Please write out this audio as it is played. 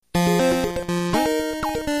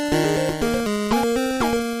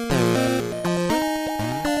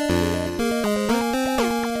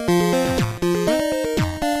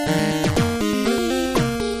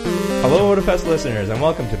listeners, and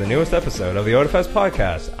welcome to the newest episode of the Otafest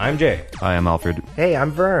podcast. I'm Jay. I am Alfred. Hey, I'm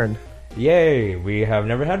Vern. Yay, we have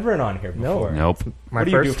never had Vern on here before. Nope. My What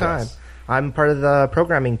do you do first for time. us? I'm part of the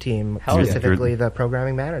programming team, Hell yeah. specifically the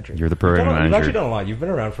programming manager. You're the You've program actually manager. done a lot. You've been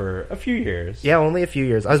around for a few years. Yeah, only a few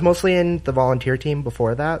years. I was mostly in the volunteer team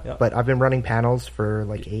before that, Yeah. but I've been running panels for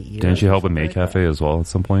like 8 years. Didn't you help with or Maid something. Cafe as well at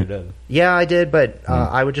some You point? did. Yeah, I did, but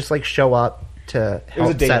I would just like show up to was a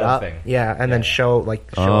help day set of up. thing. Yeah, and then Yeah. show up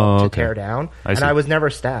Oh, to okay. tear down. I And see. I was never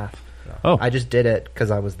staff. Oh, I just did it because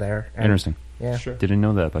I was there. And- interesting. Yeah. Sure. Didn't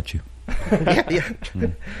know that about you.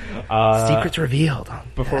 yeah. Secrets revealed.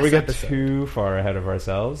 Before we get too far ahead of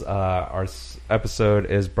ourselves, our episode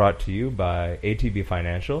is brought to you by ATB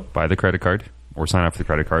Financial. Buy the credit card, or sign up for the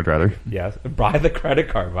credit card, rather. Yes, buy the credit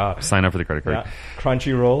card. Wow. Sign up for the credit card. Yeah.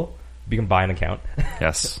 Crunchyroll, you can buy an account.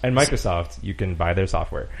 Yes. And Microsoft, you can buy their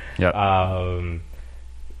software. Yeah.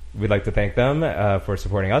 We'd like to thank them for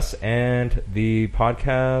supporting us and the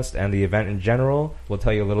podcast and the event in general. We'll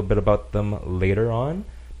tell you a little bit about them later on.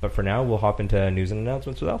 But for now, we'll hop into news and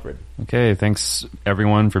announcements with Alfred. Okay, thanks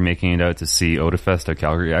everyone for making it out to see Otafest at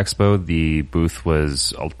Calgary Expo. The booth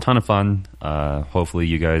was a ton of fun. Hopefully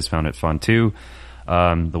you guys found it fun too.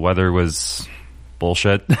 The weather was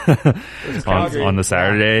bullshit on the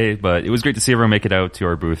Saturday, but it was great to see everyone make it out to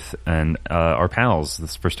our booth and our panels. This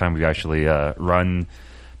is the first time we've actually run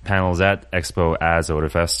panels at Expo as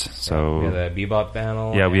Otafest. So We had the Bebop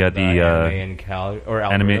panel. Yeah, we and had the, anime in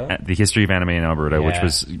Alberta. the history of anime in Alberta, which Yeah.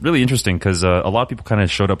 was really interesting because a lot of people kind of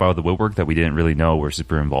showed up out of the woodwork that we didn't really know were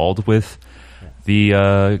super involved with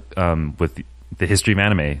the history of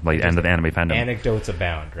anime, like and the anime fandom. Anecdotes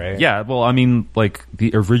abound, right? Yeah, well, I mean, like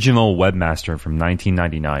the original webmaster from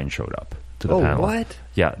 1999 showed up to the Oh, panel. what?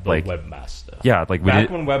 Yeah, The like webmaster. yeah, like we Back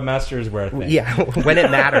did. when webmasters were a thing. Yeah, when it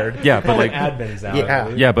mattered. Yeah, but like admins now. Yeah. I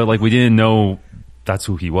believe. yeah, but like we didn't know that's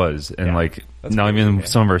who he was, and Yeah. like That's not crazy, even yeah.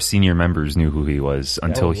 some of our senior members knew who he was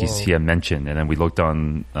until Oh, he had mentioned, and then we looked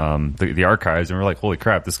on the archives and we're like, holy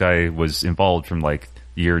crap, this guy was involved from like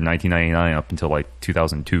the year 1999 up until like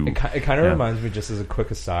 2002. It kind of reminds me, just as a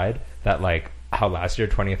quick aside, that like how last year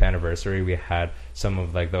 20th anniversary we had some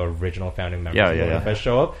of like the original founding members of the Otafest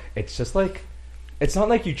show up. It's just like, it's not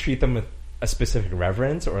like you treat them with a specific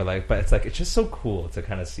reverence or like, but it's like it's just so cool to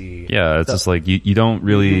kind of see. Yeah, it's just like you don't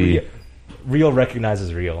really real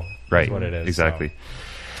recognizes real. right Is what it is. exactly. So.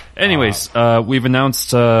 Anyways, we've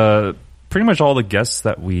announced pretty much all the guests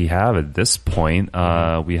that we have at this point.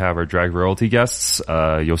 We have our drag royalty guests,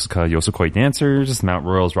 Yosuka Yosokoi dancers, Mount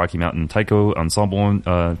Royal's Rocky Mountain Taiko ensemble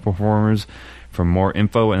performers. For more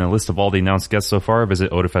info and a list of all the announced guests so far, visit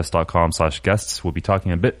otafest.com/guests. We'll be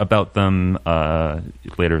talking a bit about them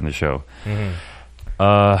later in the show.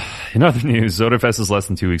 In other news, Otafest is less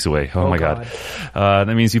than 2 weeks away. Oh my God. That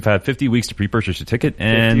means you've had 50 weeks to pre-purchase your ticket.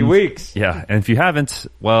 And 50 weeks. Yeah, and if you haven't,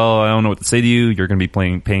 well, I don't know what to say to you. You're going to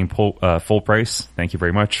be paying full price. Thank you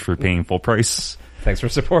very much for paying full price. Thanks for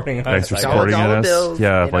supporting us. Thanks for I supporting Dollar us. bills,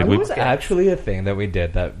 Yeah, you like know? we It was actually a thing that we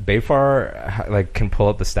did that Bayfar like can pull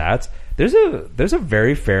up the stats. There's a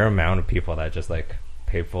very fair amount of people that just like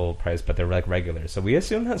pay full price, but they're like regulars. So we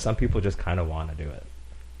assume that some people just kind of want to do it.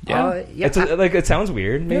 Yeah. It's like it sounds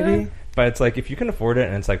weird maybe, but it's like if you can afford it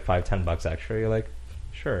and it's like $5-10 extra, you're like,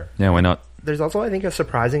 sure. Yeah, why not? There's also, I think, a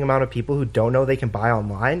surprising amount of people who don't know they can buy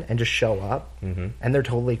online and just show up, and they're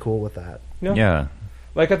totally cool with that. Yeah.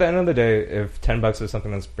 Like at the end of the day, if $10 is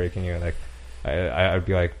something that's breaking you, like I'd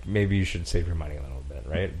be like, maybe you should save your money a little bit,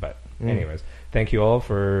 right? But anyways, thank you all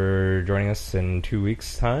for joining us in 2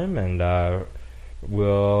 weeks' time, and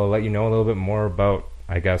we'll let you know a little bit more about,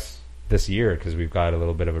 I guess, this year, because we've got a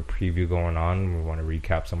little bit of a preview going on. We want to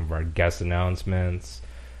recap some of our guest announcements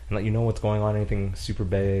and let you know what's going on, anything super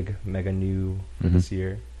big, mega new for this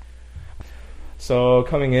year. So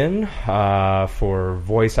coming in for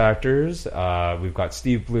voice actors, we've got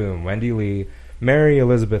Steve Bloom, Wendy Lee, Mary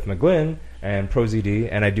Elizabeth McGlynn, and ProZD,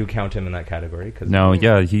 and I do count him in that category because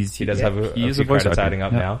he does have a he is few a voice credits actor. adding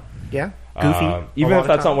up Yeah. now. Yeah, Goofy. Even A lot if of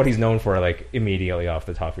that's not times. what he's known for, like immediately off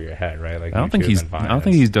the top of your head, right? Like I don't think YouTube and I don't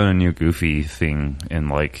think Vine. he's done a new Goofy thing in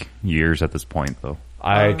like years at this point, though.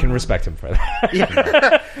 I can respect him for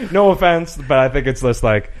that. No offense, but I think it's just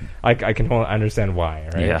like I can understand why,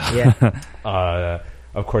 right? Yeah.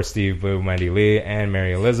 Of course, Steve Bloom, Wendy Lee, and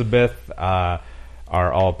Mary Elizabeth are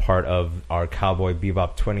all part of our Cowboy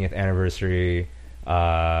Bebop 20th anniversary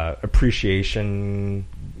appreciation.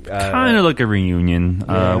 Kind of like a reunion,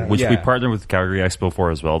 which we Yeah. partnered with Calgary Expo for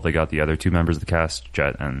as well. They got the other two members of the cast,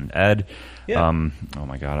 Jet and Ed. Yeah. Oh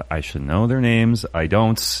my God, I should know their names. I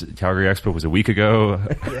don't. Calgary Expo was a week ago.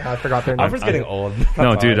 Yeah, I forgot their Alfred's name. getting old.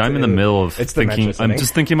 No, dude, I'm in the middle of it's thinking. dementia, I'm I think.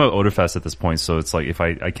 just thinking about Otafest at this point, so it's like if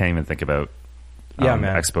I can't even think about man.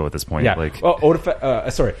 Expo at this point. Yeah. Like,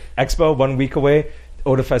 Expo 1 week away.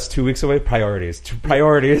 Odafest 2 weeks away. Priorities.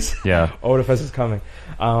 Yeah. Odafest is coming.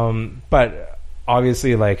 But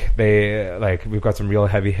obviously, we've got some real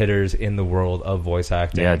heavy hitters in the world of voice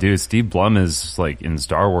acting. yeah, dude, Steve Blum is like in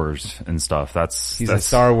Star Wars and stuff. He's in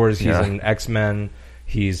Star Wars. He's yeah. in X-Men.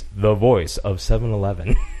 He's the voice of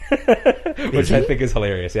 7-Eleven. Which I think is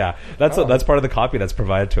hilarious. Yeah, that's part of the copy that's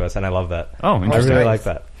provided to us, and I love that. Oh, I interesting. really like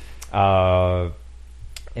that.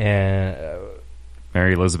 And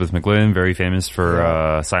Mary Elizabeth McGlynn, very famous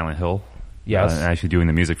for Silent Hill. Yes. Actually doing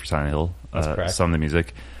the music for Silent Hill. That's correct. Some of the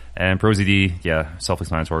music. And Prosy D,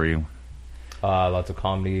 self-explanatory. lots of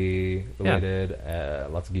comedy related,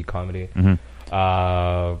 lots of geek comedy.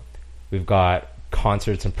 Mm-hmm. We've got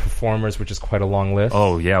concerts and performers, which is quite a long list.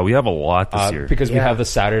 Oh, yeah, we have a lot this year. Because we have the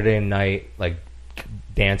Saturday night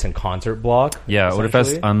dance and concert block. Yeah, essentially.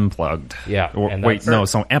 Odafest Unplugged. Yeah. Or, wait, no,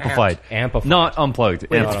 so Amplified. Amplified. Not Unplugged,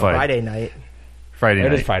 Amplified. Friday night. Friday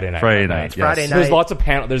night. It is Friday night. Friday Right. night, It's yes. Friday So there's night. lots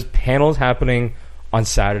of there's panels happening on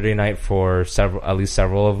Saturday night for at least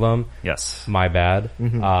several of them. Yes. My bad.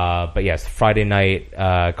 But yes, Friday night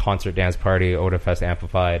concert dance party, Odafest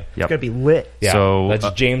Amplified. Yep. It's gonna be lit. Yeah, So, that's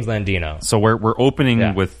James Landino. So we're opening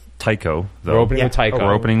Yeah. with Tycho, though. We're opening with Yeah. Tycho.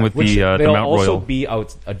 We're opening with Which the they'll Mount also Royal. be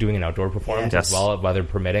out doing an outdoor performance Yes. as well, weather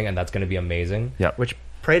permitting, and that's going to be amazing. Yeah. Which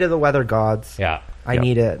pray to the weather gods. Yeah. I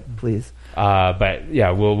need it, please. But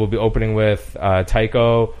yeah, we'll be opening with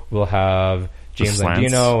Tycho. We'll have James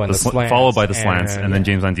Slants. Landino and the Slants, followed by the Slants, and then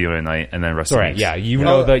James Landino at night, and then Rusty Sorry, Meeks. yeah, you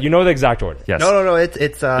know the exact order. Yes. No.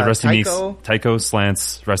 It's The Rusty Meeks, Tycho, Tycho,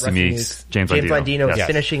 Slants, Rusty Meeks, James Landino. is Yes.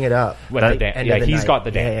 finishing it up. With by the dan- end yeah, of the he's night. got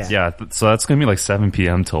the dance. Yeah, so that's going to be like 7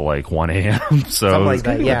 p.m. till like 1 a.m. So Something like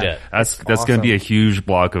that. Yeah, legit. that's Awesome. going to be a huge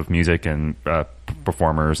block of music and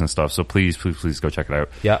performers and stuff. So please go check it out.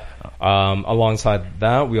 Yeah. Alongside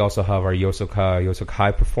that, we also have our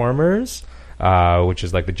Yosokai performers, which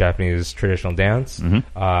is like the Japanese traditional dance.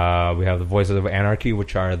 Mm-hmm. We have the Voices of Anarchy,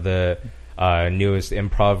 which are the newest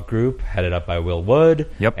improv group headed up by Will Wood.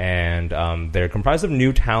 Yep. And they're comprised of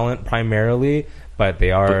new talent primarily, but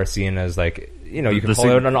they are seen as you can call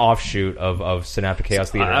it an offshoot of Synaptic Chaos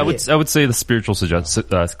Theater. I would say the spiritual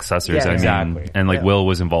successors. Yeah, I mean, exactly. and Yeah. Will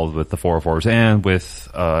was involved with the 404s and with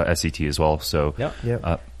SCT as well. So Yep.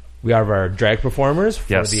 Yep. We have our drag performers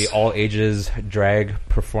for Yes. the all ages drag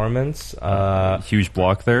performance. huge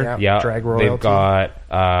block there. Yeah. Yeah, Drag they've royalty.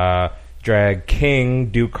 got drag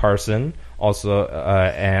king Duke Carson, also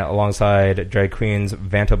and alongside drag queens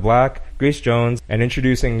Vanta Black, Grace Jones, and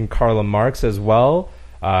introducing Carla Marks as well.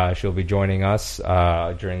 She'll be joining us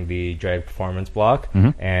during the drag performance block.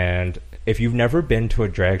 And if you've never been to a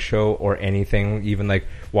drag show or anything, even like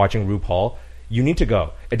watching RuPaul, you need to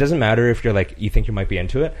go. It doesn't matter if you're you think you might be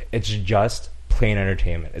into it. It's just plain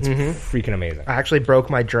entertainment. It's freaking amazing. I actually broke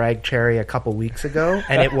my drag cherry a couple weeks ago,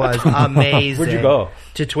 and it was amazing. Where'd you go?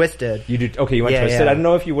 To Twisted. You did okay. You went Yeah, Twisted. yeah. I don't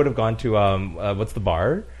know if you would have gone to what's the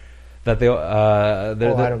bar that they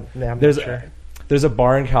I'm there's not sure. there's a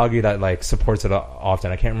bar in Calgary that supports it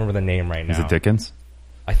often. I can't remember the name right now. Is it Dickens?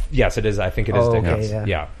 Yes, it is. I think it is Oh, okay, Dickens.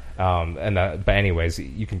 yeah. But anyways,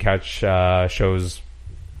 you can catch shows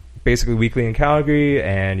basically weekly in Calgary,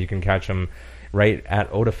 and you can catch them right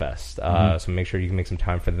at Odafest. So make sure you can make some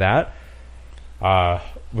time for that.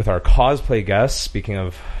 With our cosplay guests, speaking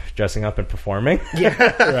of dressing up and performing,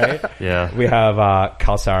 right? Yeah. We have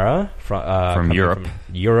Kalsara from Europe.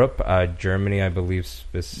 Germany, I believe Is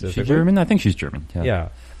specifically. she German? I think she's German. Yeah.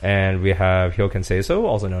 And we have Hyoken Seiso,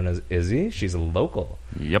 also known as Izzy. She's a local.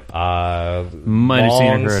 Yep. Might have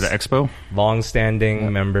seen her at Expo.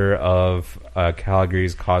 Long-standing member of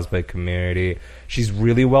Calgary's cosplay community. She's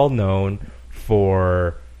really well known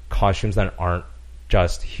for costumes that aren't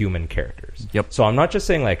just human characters. Yep. So I'm not just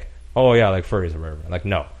saying furries or whatever.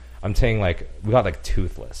 No. I'm saying we got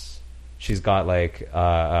Toothless. She's got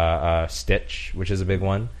Stitch, which is a big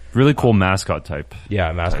one. Really cool mascot type.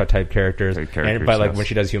 Yeah, mascot type characters. Type characters, But yes. when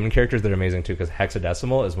she does human characters, they're amazing too, because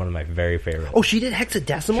Hexadecimal is one of my very favorites. Oh, she did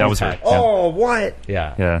Hexadecimal? That was her. Oh, what?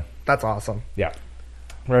 Yeah. Yeah. That's awesome. Yeah.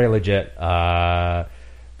 Very legit.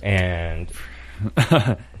 And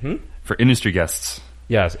For industry guests.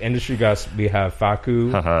 yes, industry guests, we have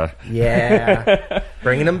Faku. Haha. Yeah.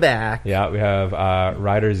 Bringing them back. Yeah, we have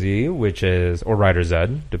Ryder Z, or Ryder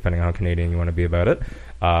Z, depending on how Canadian you want to be about it,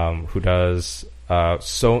 who does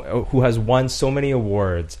who has won so many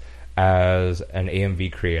awards as an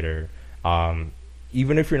AMV creator.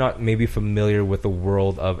 Even if you're not maybe familiar with the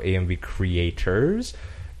world of AMV creators,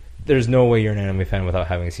 there's no way you're an anime fan without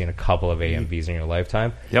having seen a couple of AMVs in your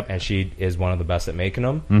lifetime. Yep. And she is one of the best at making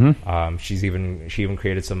them. Mm-hmm. She even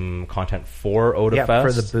created some content for Oda Yeah, Fest.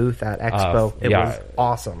 for the booth at Expo. It was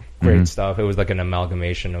awesome. Great stuff. It was like an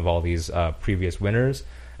amalgamation of all these previous winners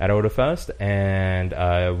at Oda Fest. And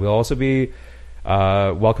we'll also be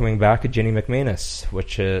welcoming back Ginny McManus,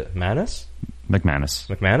 which McManus,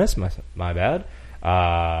 my bad.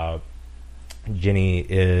 Ginny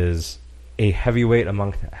is a heavyweight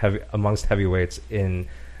amongst heavyweights in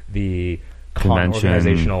the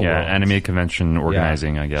organizational world. Anime convention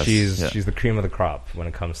organizing, I guess. She's the cream of the crop when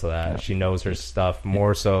it comes to that. She knows her stuff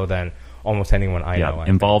more so than almost anyone I know.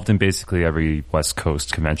 Involved in basically every West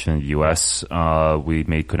Coast convention in the U.S. We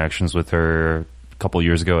made connections with her a couple of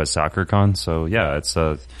years ago at SoccerCon. So yeah, it's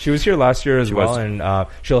she was here last year as well, and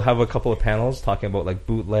she'll have a couple of panels talking about like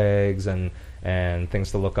bootlegs and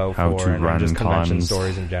things to look out how for, to and run just convention cons.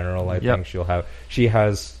 stories in general. I think she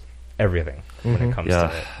has everything when it comes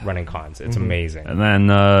to running cons. It's amazing. And then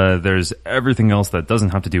there's everything else that doesn't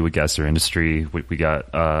have to do with guests or industry. We got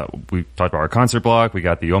we talked about our concert block. We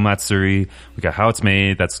got the Omatsuri. We got How It's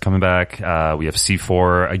Made. That's coming back. We have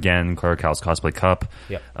C4 again, Clara Cal's Cosplay Cup.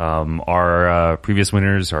 Yep. Our previous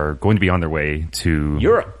winners are going to be on their way to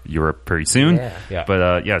Europe pretty soon. Yeah.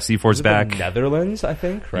 But C4's back. The Netherlands, I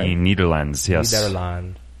think, right? The Netherlands, yes.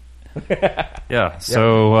 Netherlands. Yeah,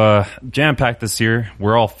 so jam-packed this year.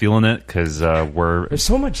 We're all feeling it because there's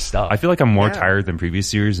so much stuff. I feel like I'm more tired than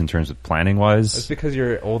previous years in terms of planning-wise. It's because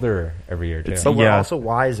you're older every year, too. But we're also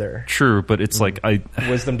wiser. True, but it's like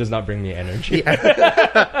Wisdom does not bring me energy.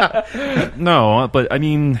 No, but I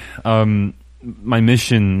mean, my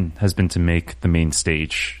mission has been to make the main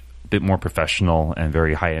stage a bit more professional and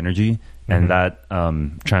very high energy. And that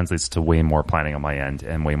translates to way more planning on my end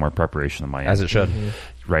and way more preparation on my end. As it should.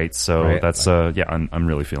 Right, so that's, I'm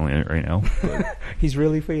really feeling it right now. He's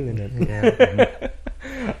really feeling it.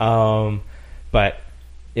 Yeah. But,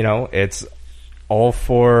 you know, it's all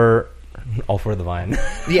for the Vine.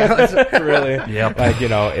 Yeah. Really. Yep. Like, you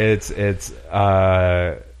know,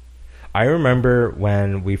 I remember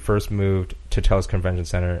when we first moved to TELUS Convention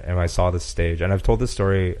Center and I saw this stage, and I've told this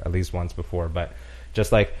story at least once before, but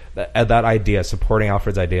just like that idea, supporting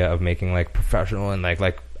Alfred's idea of making like professional and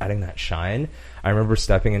like adding that shine. I remember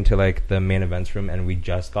stepping into like the main events room and we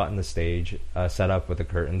just gotten the stage set up with the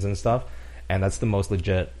curtains and stuff, and that's the most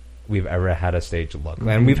legit we've ever had a stage look.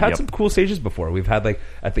 And we've had some cool stages before. We've had like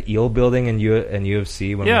at the Eel building in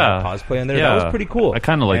UFC when we had cosplay in there. That was pretty cool. I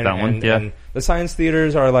kind of like that one. And the science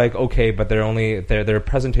theaters are like okay, but they're a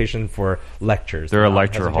presentation for lectures. They're a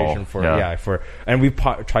lecture hall. And we've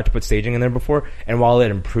tried to put staging in there before, and while it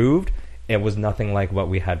improved, it was nothing like what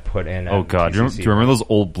we had put in. Oh god, do you remember those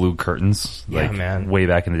old blue curtains? Yeah, man. Way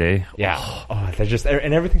back in the day. Yeah. Oh, they're just,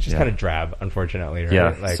 and everything's just kind of drab, unfortunately. Right?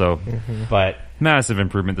 Yeah. Like, so, but massive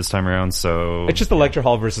improvement this time around. So it's just a lecture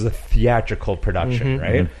hall versus a theatrical production,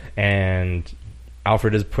 right? And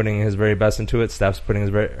Alfred is putting his very best into it. Steph's putting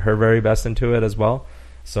her very best into it as well.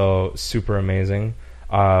 So super amazing.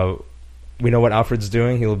 We know what Alfred's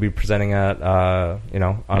doing. He will be presenting at on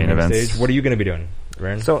main stage. What are you going to be doing,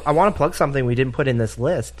 Ryan? So I want to plug something we didn't put in this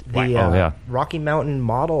list. The Rocky Mountain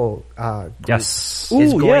Model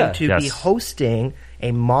is going to be hosting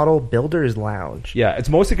a model builders lounge. Yeah, it's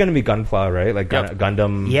mostly going to be Gunpla, right? Like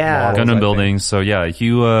Gundam. Yeah, Gundam building. So yeah, if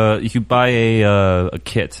you buy a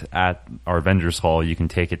kit at our vendors hall, you can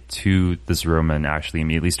take it to this room and actually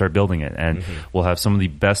immediately start building it. And we'll have some of the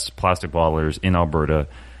best plastic bottlers in Alberta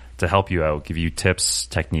to help you out, give you tips,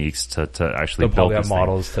 techniques to actually build this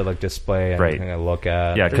models to like display and kind of look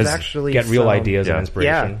at. Yeah, because get real ideas and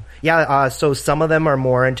inspiration. Yeah. So some of them are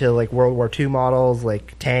more into like World War II models,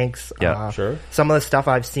 like tanks. Yeah, sure. Some of the stuff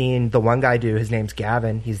I've seen the one guy do, his name's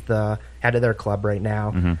Gavin. He's the head of their club right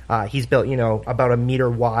now. He's built, about a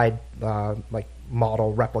meter wide, like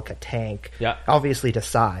model replica tank. Yeah. Obviously to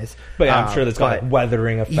size. But I'm sure that's got like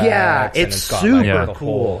weathering effects. Yeah, it's super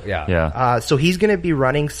cool. Yeah. So he's going to be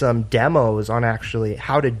running some demos on actually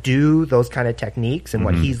how to do those kind of techniques and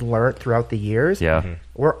what he's learned throughout the years. Yeah.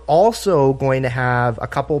 We're also going to have a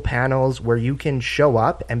couple panels where you can show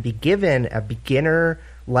up and be given a beginner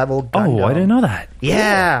level Gundam. Oh, I didn't know that.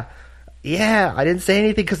 Yeah. Cool. Yeah, I didn't say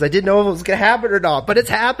anything because I didn't know if it was going to happen or not, but it's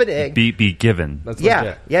happening. Be given. That's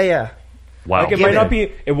legit. Yeah. Wow. Like it might not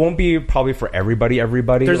be. It won't be probably for everybody.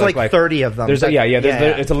 There's like 30 of them. There's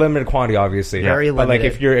it's a limited quantity, obviously. Very limited. But like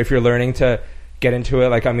if you're learning to get into it,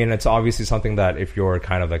 like I mean, it's obviously something that if you're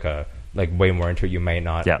kind of like a like way more into it, you might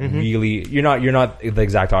not Yeah. really. You're not the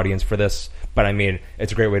exact audience for this, but I mean,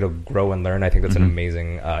 it's a great way to grow and learn. I think that's an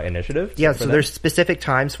amazing initiative. Yeah, for so them. there's specific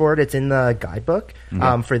times for it. It's in the guidebook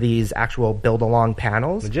for these actual build-along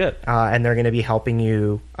panels. Legit. And they're going to be helping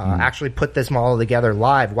you actually put this model together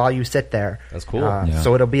live while you sit there. That's cool. Yeah.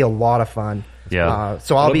 So it'll be a lot of fun. Yeah.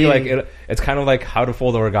 So I'll It'll be like it's kind of like how to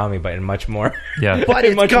fold origami, but in much more. Yeah. But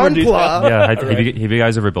in it's much more detail. Gunpla. Yeah. Have you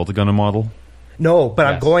guys ever built a Gundam model? No, but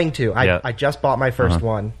I'm Yes. going to. Yeah. I just bought my first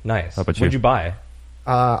one. Nice. How about What'd you? you buy?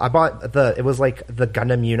 I bought it was like the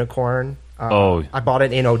Gundam Unicorn. Oh. I bought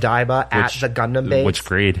it in Odaiba at the Gundam base. Which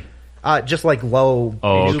grade? Just like low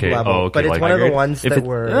noob okay. level. Oh, okay. But it's Like one of high the grade? ones If that it-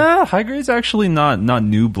 were... high grade's actually not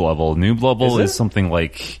noob level. Noob level Is is it? something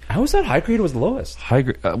like I always thought high grade was the lowest. high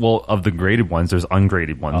grade. Well, of the graded ones, there's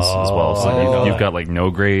ungraded ones as well. So Oh. you've got like no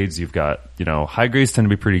grades. You've got high grades tend to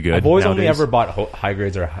be pretty good. I've always only nowadays. ever bought high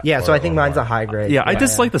grades or high. Yeah, so I think mine's more. a high grade. Yeah, I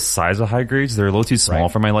dislike the size of high grades. They're a little too small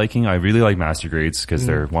Right. for my liking. I really like master grades because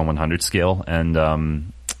they're 1/100 scale. And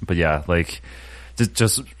but yeah, like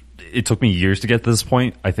just it took me years to get to this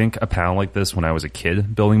point. I think a panel like this when I was a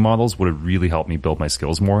kid building models would have really helped me build my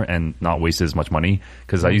skills more and not wasted as much money.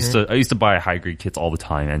 Because I used to buy high grade kits all the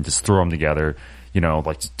time and just throw them together.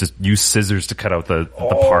 Like just use scissors to cut out the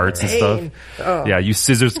parts and pain. stuff. Yeah, use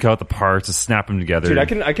scissors to cut out the parts to snap them together. Dude,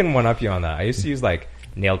 I can one up you on that. I used to use like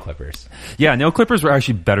nail clippers. Yeah, nail clippers were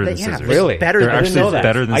actually better than Yeah, scissors. Really? Better They're than actually scissors.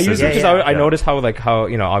 better than I scissors. used it because Yeah, I Yeah. noticed how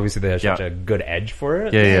obviously they have such Yeah. a good edge for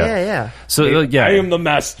it. Yeah. So yeah, I am the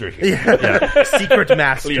master here. Secret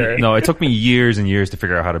master. No, it took me years and years to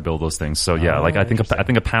figure out how to build those things. So yeah, like I think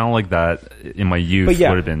a panel like that in my youth But yeah,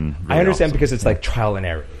 would have been. Really I understand awesome. because it's like trial and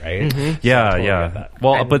error, right? Yeah, totally yeah. get that.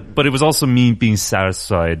 Well, but it was also me being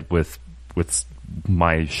satisfied with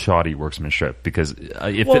my shoddy workmanship because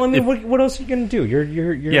What else are you gonna do?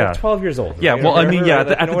 You're Yeah. like 12 years old. yeah, right? well, Or I mean, whatever, yeah, like,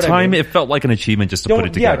 at you know the what I time mean? it felt like an achievement just to put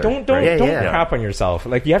it together. don't right? Yeah. crap on yourself.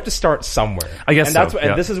 Like you have to start somewhere. I guess and that's so, and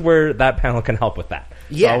yeah. this is where that panel can help with that.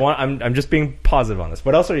 Yeah. So I'm just being positive on this.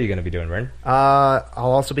 What else are you going to be doing, Vern? I'll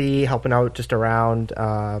also be helping out just around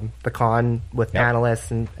the con with Yep.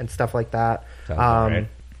 panelists and stuff like that. Sounds about right.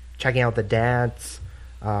 Checking out the dance.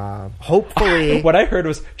 Hopefully... What I heard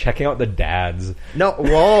was checking out the dads. No,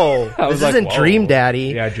 whoa. I was This like, isn't whoa. Dream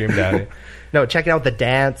Daddy. Yeah, Dream Daddy. No, checking out the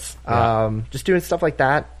dance. Yeah. Just doing stuff like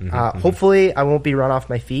that. Hopefully I won't be run off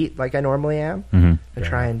my feet like I normally am. And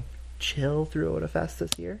try and chill through OdaFest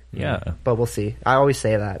this year. Yeah. But we'll see. I always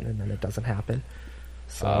say that, and then it doesn't happen.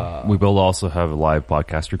 So We will also have a live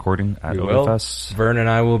podcast recording at We will. OdaFest. Vern and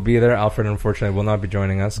I will be there. Alfred, unfortunately, will not be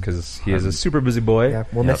joining us because he is a super busy boy. yeah,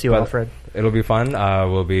 we'll miss you, But Alfred. It'll be fun.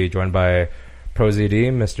 We'll be joined by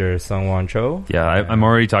ProZD, Mr. Sungwon Cho. Yeah, I'm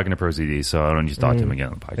already talking to ProZD, so I don't need to talk to him again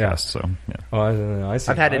on the podcast. Yeah. So yeah. Oh, I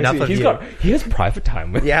see. I've had I enough see. of you. He has private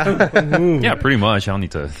time with. Yeah. Yeah, pretty much. I don't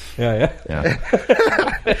need to. yeah. Yeah.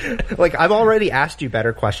 Like, I've already asked you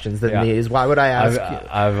better questions than Yeah. these. Why would I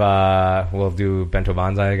ask you? We'll do Bento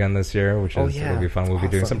Banzai again this year, which Oh, is yeah. will be fun. We'll be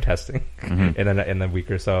doing some Awesome. testing in the week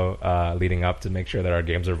or so leading up to make sure that our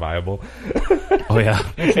games are viable. Oh yeah.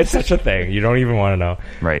 It's such a thing. You don't even want to know.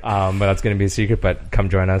 Right. But that's going to be a secret. But come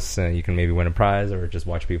join us, and you can maybe win a prize or just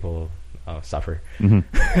watch people suffer.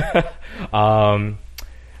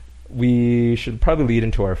 We should probably lead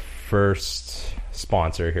into our first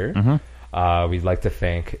sponsor here. We'd like to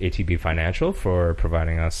thank ATB Financial for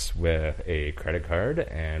providing us with a credit card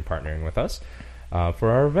and partnering with us for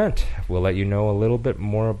our event. We'll let you know a little bit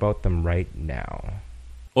more about them right now.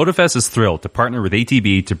 OdaFest is thrilled to partner with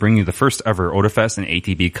ATB to bring you the first ever OdaFest and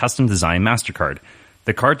ATB custom design MasterCard.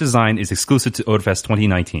 The card design is exclusive to OdaFest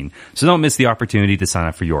 2019, so don't miss the opportunity to sign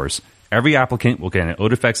up for yours. Every applicant will get an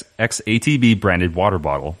OdaFest X ATB branded water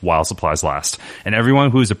bottle while supplies last. And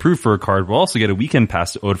everyone who is approved for a card will also get a weekend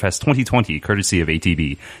pass to OdaFest 2020 courtesy of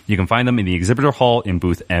ATB. You can find them in the exhibitor hall in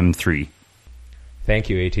booth M3. Thank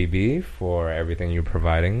you, ATB, for everything you're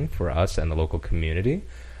providing for us and the local community.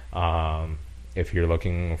 If you're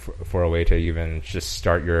looking for a way to even just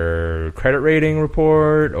start your credit rating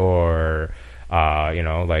report or,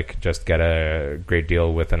 just get a great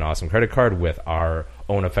deal with an awesome credit card with our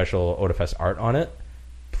own official OdaFest art on it,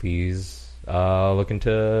 please look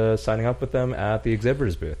into signing up with them at the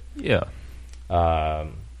exhibitors booth. Yeah.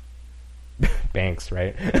 banks,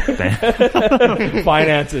 right?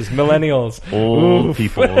 Finances, millennials, old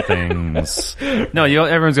people things. No,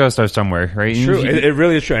 everyone's got to start somewhere, right? True, it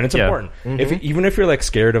really is true, and it's important. Mm-hmm. Even if you're like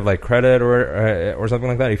scared of like credit or something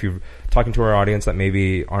like that, if you're talking to our audience that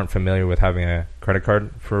maybe aren't familiar with having a credit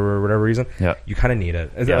card for whatever reason, you kind of need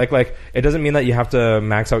it. Like it doesn't mean that you have to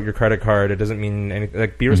max out your credit card. It doesn't mean anything.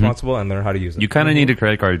 Like, be responsible and learn how to use it. You kind of need a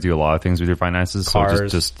credit card to do a lot of things with your finances. Cars, so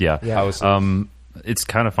just houses. It's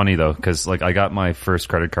kind of funny though, because like I got my first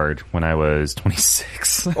credit card when I was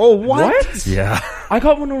 26. Oh, what? Yeah, I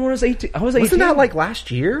got one when I was 18. I was 18. Wasn't that like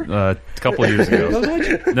last year? A couple of years ago.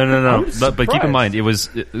 No. But keep in mind, it was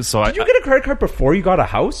so. Did you get a credit card before you got a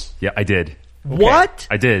house? Yeah, I did. What?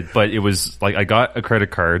 I did, but it was like I got a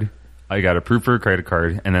credit card. I got approved for a credit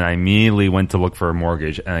card, and then I immediately went to look for a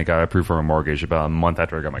mortgage, and I got approved for a mortgage about a month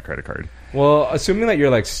after I got my credit card. Well, assuming that you're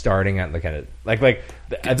like starting at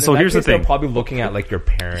so here's the thing. They're probably looking at like your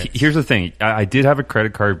parents. Here's the thing. I did have a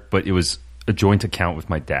credit card, but it was a joint account with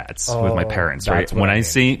my dad's, with my parents, right? When I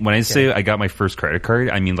say I got my first credit card,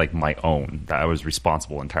 I mean like my own, that I was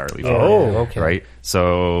responsible entirely for. Oh, okay. Right?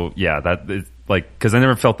 So, yeah, that is like, because I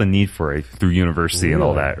never felt the need for it through university and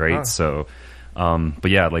all that, right? Huh. So, but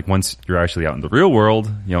yeah, like once you're actually out in the real world,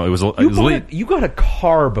 you know, you got a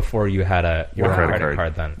car before you had your credit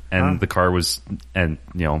card then. And the car was, and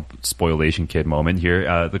you know, spoiled Asian kid moment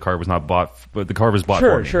here. The car was not bought, but the car was bought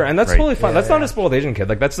for me. Sure, and that's totally fine. Yeah, that's not a spoiled Asian kid.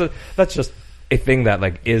 Like that's just a thing that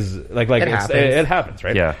like is like it happens,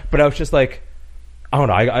 right? Yeah. But I was just like, I don't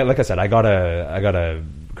know. I like I said, I got a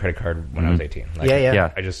credit card when I was 18. Like,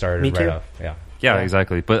 yeah. I just started Me too. right off. Yeah,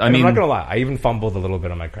 exactly. But I'm not gonna lie, I even fumbled a little bit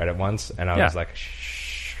on my credit once, and I was like,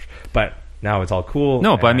 shh. But now it's all cool.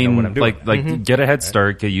 No, but I mean, know what I'm doing. get a head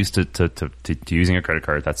start, get used to using a credit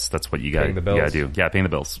card. That's what you got to do. Yeah, paying the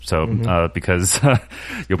bills. So because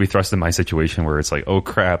you'll be thrust in my situation where it's like, oh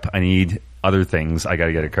crap, I need other things. I got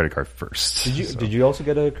to get a credit card first. Did you also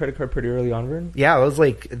get a credit card pretty early on, Vern? Yeah, it was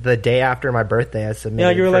like the day after my birthday. I submitted.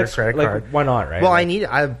 Yeah, you were for like, a credit card. Why not, right? Well,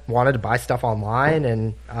 I wanted to buy stuff online,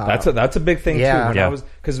 and that's a big thing too. When I was,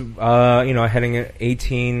 because heading at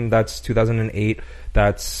 18, that's 2008.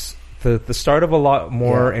 That's the start of a lot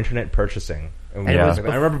more internet purchasing. And I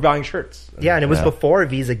remember buying shirts. And it was before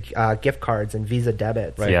Visa gift cards and Visa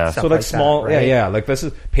debits. Right. And so like small, that, right? Like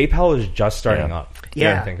PayPal is just starting up.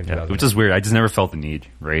 Yeah. I think which is weird. I just never felt the need,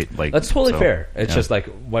 right? Like that's totally fair. It's just like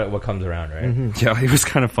what comes around, right? Mm-hmm. Yeah, it was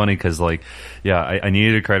kind of funny because I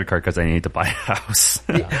needed a credit card because I needed to buy a house.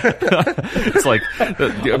 It's like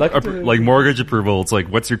like mortgage approval. It's like,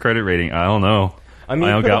 what's your credit rating? I don't know. I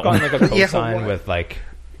mean, you could have gotten like a cosign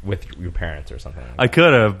with your parents or something. I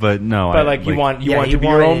could have, but no. But you want to be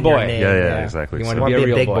your own boy. Yeah, exactly. You want to be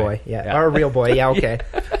a big boy. Yeah, or a real boy. Yeah, okay.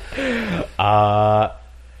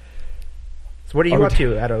 So what are you up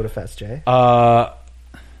to at OdaFest, Jay?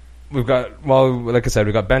 We've got, like I said,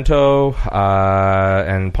 we've got Bento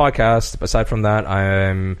and podcast. Aside from that,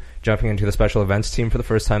 I'm jumping into the special events team for the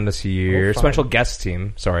first time this year. Special guest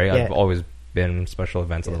team. Sorry, I've always been special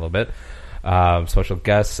events a little bit. Special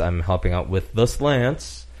guests, I'm helping out with the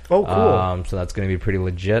Slants. Oh, cool. So that's going to be pretty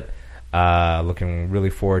legit. Looking really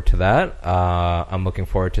forward to that. I'm looking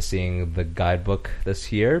forward to seeing the guidebook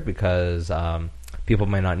this year because people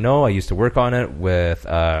might not know I used to work on it with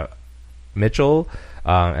Mitchell,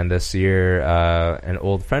 and this year an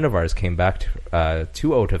old friend of ours came back to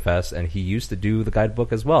OdaFest, and he used to do the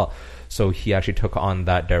guidebook as well. So he actually took on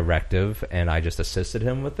that directive, and I just assisted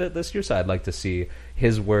him with it this year. So I'd like to see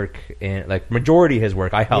his work majority his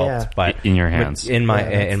work. I helped, but in your hands, in my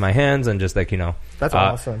hands, and just that's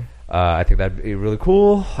awesome. I think that'd be really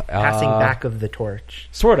cool. Passing back of the torch,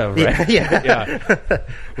 sort of, right? Yeah.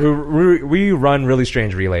 We run really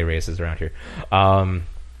strange relay races around here,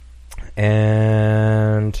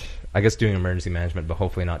 and I guess doing emergency management, but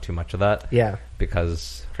hopefully not too much of that. Yeah,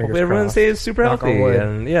 because Fingers hopefully everyone crossed. stays super Knock healthy, on wood.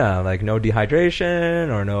 and no dehydration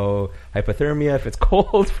or no hypothermia if it's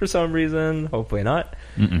cold for some reason. Hopefully not.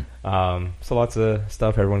 So lots of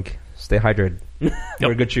stuff. Everyone stay hydrated.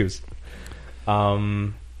 Wear good shoes.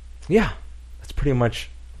 That's pretty much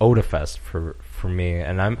OdaFest for me,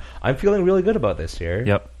 and I'm feeling really good about this year.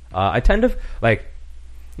 Yep. I tend to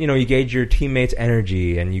you gauge your teammates'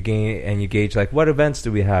 energy, and you gauge like what events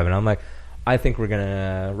do we have, and I'm like, I think we're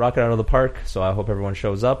gonna rock it out of the park. So I hope everyone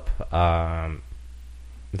shows up.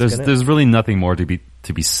 There's really nothing more to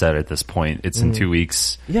to be said at this point. It's in 2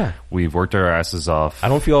 weeks. Yeah. We've worked our asses off. I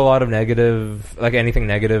don't feel a lot of negative, like anything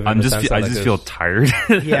negative. I just feel tired.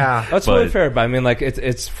 Yeah. That's totally fair, but I mean, like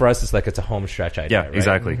it's for us. It's like it's a home stretch idea. Yeah, right?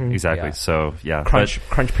 exactly. Yeah. So yeah, Crunch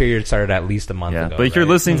period started at least a month ago. But if you're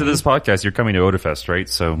right? listening to this podcast, you're coming to Odafest, right?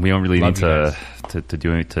 So we don't really Love need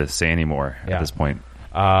you to say any more at this point.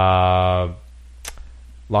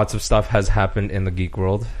 Lots of stuff has happened in the geek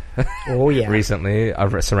world. Oh yeah. Recently,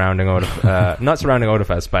 surrounding not surrounding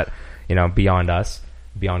Odafest, but beyond us,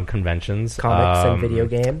 beyond conventions, Comics and video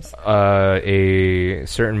games. A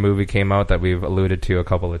certain movie came out that we've alluded to a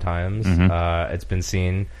couple of times. It's been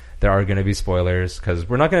seen. There are going to be spoilers because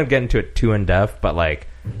we're not going to get into it too in depth, but like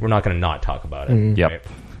we're not going to not talk about it. Yep. Right?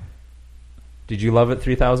 Did you love it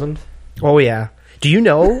 3000? Oh yeah. Do you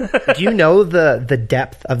know the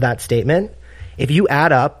depth of that statement? If you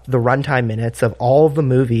add up the runtime minutes of all of the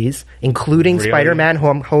movies, including Really? Spider-Man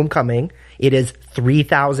Homecoming, it is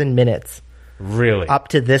 3,000 minutes Really? up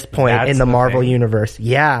to this point That's in the the Marvel thing? universe.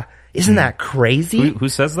 Yeah. Isn't that crazy? Who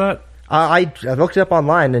says that? I looked it up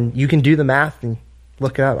online, and you can do the math and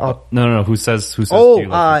look it up. No. Who says? Oh, do you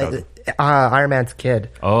like 3000? Iron Man's kid.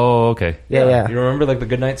 Oh, okay. Yeah. You remember like the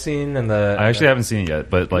goodnight scene and the? I actually haven't seen it yet,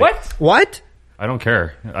 but like, What? What? I don't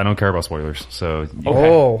care. I don't care about spoilers. So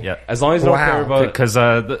Oh. yeah. As long as you don't Wow. care about. Because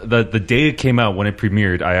the day it came out when it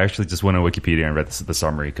premiered, I actually just went on Wikipedia and read the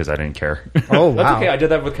summary because I didn't care. Oh, That's wow. okay. I did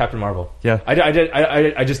that with Captain Marvel. Yeah.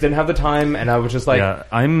 I just didn't have the time, and I was just like, yeah,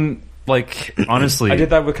 I'm like honestly. I did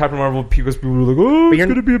that with Captain Marvel because people were like, "Oh, But it's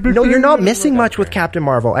gonna be a big." no, thing." you're not missing much with Captain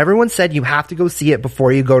Marvel. Everyone said you have to go see it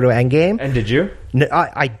before you go to Endgame. And did you? No,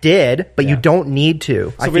 I did, but you don't need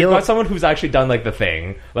to. So we've got someone who's actually done like the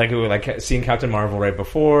thing, like who like seen Captain Marvel right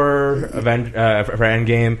before for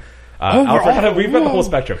Endgame. Alfred, we've got the whole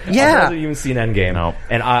spectrum. Yeah. Alfred hasn't even seen Endgame. No.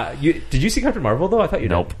 And did you see Captain Marvel though? I thought you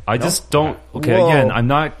did. Nope. I just don't. Okay, Whoa. again, I'm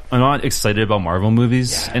not excited about Marvel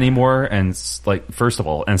movies anymore. And like, first of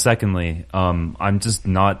all, and secondly, I'm just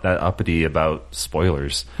not that uppity about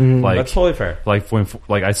spoilers. Like, That's totally fair. Like when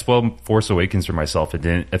I spoiled Force Awakens for myself, it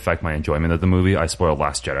didn't affect my enjoyment of the movie. I spoiled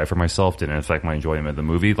Last Jedi for myself, didn't affect my enjoyment of the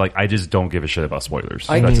movie. Like, I just don't give a shit about spoilers.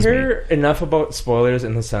 I That's just me. care enough about spoilers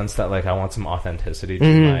in the sense that like I want some authenticity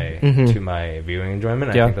to my viewing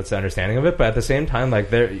enjoyment. Yeah. I think that's the understanding of it. But at the same time,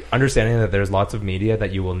 like understanding that there's lots of media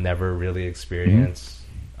that you will never really experience.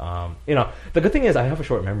 The good thing is I have a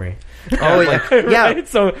short memory. Oh yeah, yeah. Right?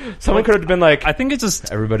 So someone could have been like, I think it's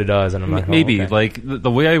just everybody does, and I'm like, maybe oh, okay. like the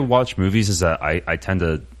way I watch movies is that I tend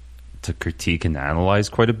to critique and analyze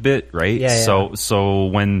quite a bit, right? Yeah, yeah. So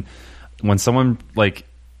when someone like,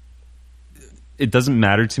 it doesn't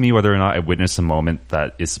matter to me whether or not I witness a moment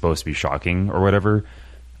that is supposed to be shocking or whatever,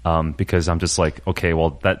 because I'm just like, okay,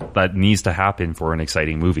 well that needs to happen for an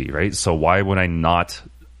exciting movie, right? So why would I not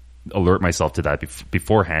alert myself to that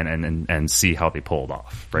beforehand and see how they pull it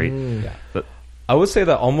off, right? Yeah. But, I would say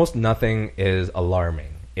that almost nothing is alarming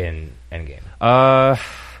in Endgame.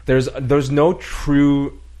 There's no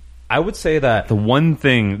true. I would say that the one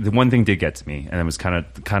thing did get to me, and it was kind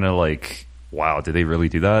of like, wow, did they really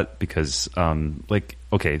do that? Because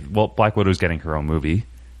okay, well, Black Widow's getting her own movie,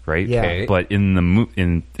 right? Yeah. Okay. But in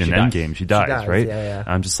Endgame, she dies, right? yeah.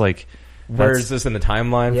 I'm just like, where is this in the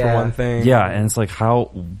timeline Yeah. for one thing? yeah, and it's like,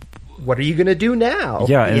 how? What are you gonna do now?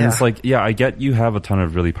 Yeah, and it's like, yeah, I get you have a ton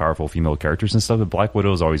of really powerful female characters and stuff, but Black Widow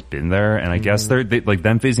has always been there, and I guess they like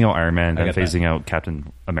them phasing out Iron Man, them get that. phasing out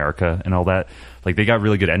Captain America, and all that. Like, they got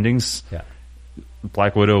really good endings. Yeah.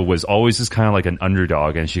 Black Widow was always just kind of like an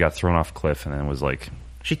underdog, and she got thrown off a cliff, and then was like,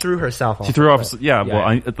 she threw herself off. she threw off. the cliff. Yeah,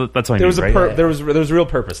 Yeah. well, that's what I There mean, was right? there was real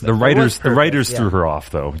purpose there. The writers purpose, threw yeah. her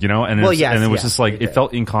off, though, you know, and Well, it's, yes, and it was yes, just like, they it did.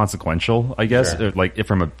 felt inconsequential, I guess, Sure. like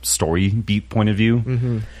from a story beat point of view.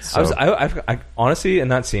 Mm-hmm. So, I honestly in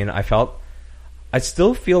that scene I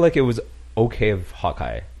still feel like it was okay if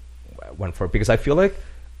Hawkeye went for it because I feel like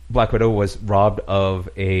Black Widow was robbed of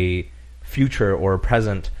a future or a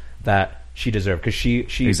present that she deserved because she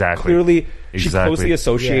Exactly. clearly she Exactly. closely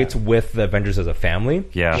associates Yeah. with the Avengers as a family.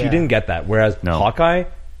 Yeah. She Yeah. didn't get that. Whereas No. Hawkeye,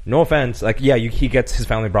 no offense, like yeah, he gets his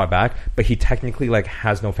family brought back, but he technically like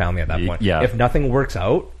has no family at that point. Yeah. If nothing works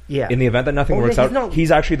out, Yeah. in the event that nothing Oh, yeah, works he's out, not-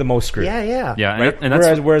 he's actually the most screwed. Yeah, yeah. yeah, Right? and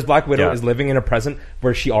that's whereas Black Widow yeah. is living in a present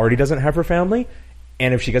where she already doesn't have her family,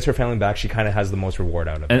 and if she gets her family back, she kind of has the most reward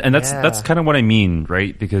out of it. And that's Yeah. that's kind of what I mean,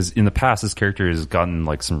 right? Because in the past, this character has gotten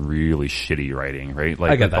like some really shitty writing, right? Like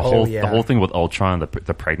I get the that. whole Oh, yeah. the whole thing with Ultron, the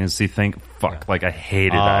pregnancy thing. Fuck, like I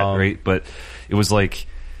hated that, right? But it was like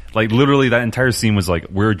literally that entire scene was like,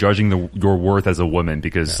 we're judging your worth as a woman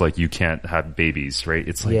because like you can't have babies, right?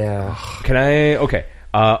 It's like, Yeah. Can I? Okay.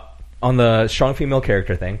 On the strong female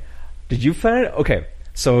character thing, did you find? Okay,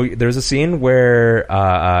 So there's a scene where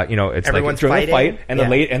it's Everyone's like during a fighting. fight, and Yeah.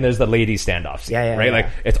 and there's the lady standoff scene, Yeah, right? yeah. Like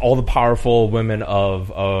it's all the powerful women of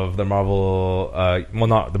the Marvel,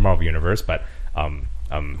 not the Marvel universe, but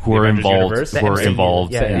Who are involved? universe. Who are MCU.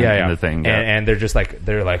 involved? Yeah. In the thing. Yeah. and they're just like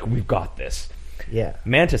we've got this. Yeah.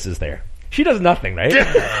 Mantis is there. She does nothing, right?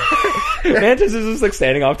 Mantis is just like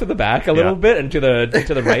standing off to the back a little bit and to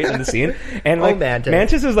the right in the scene, and like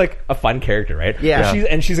Mantis is like a fun character, right? Yeah.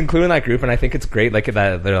 She's included in that group, and I think it's great. Like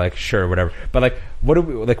that, they're like sure, whatever. But like, what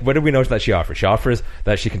do we know that she offers? She offers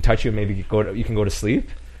that she can touch you, and maybe you can go to sleep.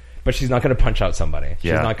 But she's not going to punch out somebody.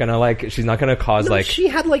 Yeah. She's not going to cause No, like. she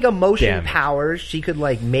had like emotion damage. powers. She could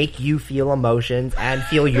like make you feel emotions and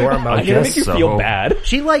feel your I'm emotions. going to guess make you so. feel bad.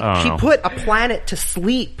 She I don't she know. put a planet to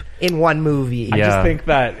sleep in one movie. I Yeah. just think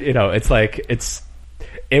that it's like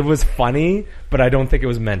it was funny, but I don't think it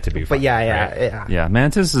was meant to be. But funny, yeah. right? Yeah,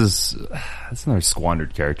 Mantis that's another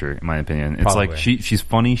squandered character in my opinion. It's Probably. like she's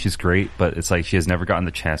funny, she's great, but it's like she has never gotten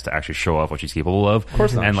the chance to actually show off what she's capable of. Of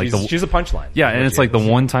course not. And like she's a punchline. yeah, and it's like the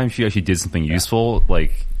one time she actually did something useful,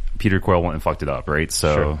 like Peter Quill went and fucked it up, right?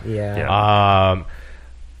 So Sure. Yeah.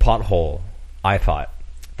 Plot hole. I thought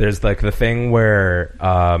there's like the thing where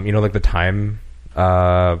like the time.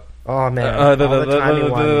 Oh man, the all the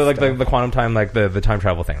timey-wimey like stuff. the quantum time, like the time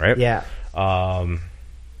travel thing, right? Yeah.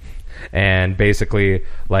 And basically,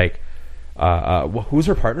 like, who's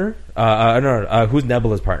her partner? Who's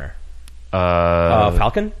Nebula's partner?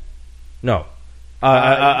 Falcon? No.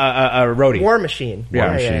 Rhodey. War Machine.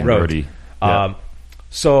 War Machine, Rhodey. Rhodey. Yeah.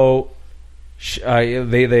 So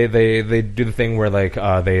they do the thing where like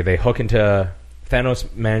they hook into.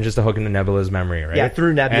 Thanos manages to hook into Nebula's memory, right? Yeah,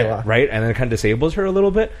 through Nebula. And, right? And then it kind of disables her a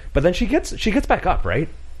little bit, but then she gets back up, right?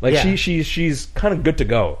 Like Yeah. she's kind of good to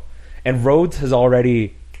go. And Rhodes has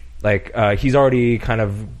already he's already kind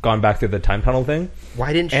of gone back through the time tunnel thing.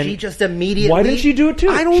 Why didn't And she just immediately? Why didn't she do it too?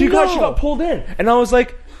 I don't she know. She got pulled in, and I was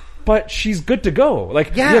like, but she's good to go.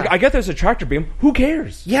 Like, Yeah. I get there's a tractor beam. Who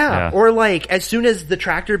cares? Yeah. Yeah. Or like as soon as the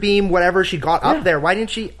tractor beam, whatever, she got Yeah. up there. Why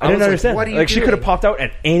didn't she? I didn't was understand. Like, what are you like she doing? could have popped out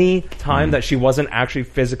at any time that she wasn't actually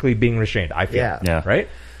physically being restrained. I feel. Yeah. Yeah. Right.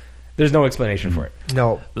 There's no explanation for it.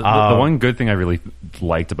 No. The one good thing I really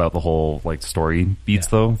liked about the whole like story beats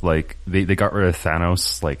though, like they got rid of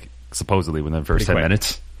Thanos like supposedly within the first Pretty 10 quick.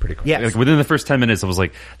 minutes. Pretty cool. Yes. Like within the first 10 minutes, I was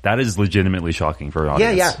like, that is legitimately shocking for an Yeah,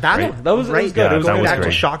 audience. yeah, right? that was right. good. Yeah, It was Going that was back to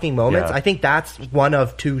great. shocking moments, Yeah. I think that's one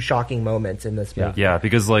of two shocking moments in this movie. Yeah,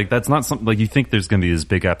 because like that's not something like you think there's going to be this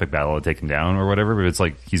big epic battle to take him down or whatever, but it's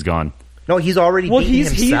like he's gone. No, he's already Well,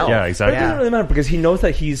 beaten himself. Yeah, exactly. But it doesn't really matter because he knows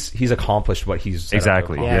that he's accomplished what he's set out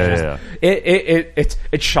to Exactly. accomplish. Yeah.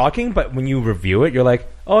 It's shocking, but when you review it, you're like,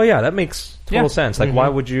 oh yeah, that makes total Yeah. sense. Like, why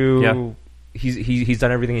would you? Yeah. He's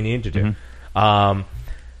done everything he needed to do.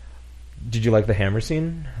 Did you like the hammer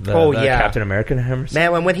scene? The Yeah. Captain American hammer scene.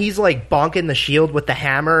 Man, when he's like bonking the shield with the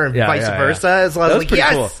hammer and Yeah, vice yeah, versa, yeah. it's That was like, pretty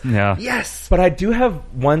yes, cool. Yeah. yes. But I do have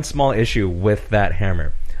one small issue with that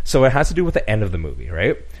hammer. So it has to do with the end of the movie,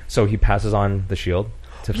 right? So he passes on the shield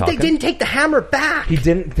to They Falcon. didn't take the hammer back. He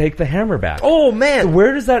didn't take the hammer back. Oh man,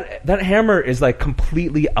 Where does that hammer is like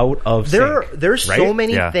completely out of sync? there's right? so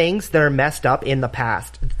many Yeah. things that are messed up in the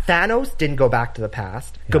past. Thanos didn't go back to the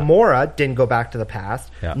past. Gamora didn't go back to the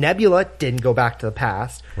past. Yeah. Nebula didn't go back to the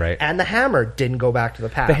past. Right. And the hammer didn't go back to the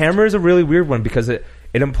past. The hammer is a really weird one because it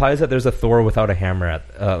implies that there's a Thor without a hammer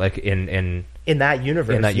at like in in that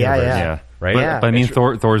universe. in that yeah, universe. yeah. Yeah. Right? But, Yeah. but I mean,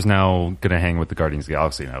 Thor's now going to hang with the Guardians of the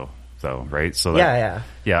Galaxy now, though, right? So that,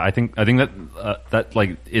 Yeah. I think that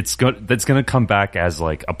like that's going to come back as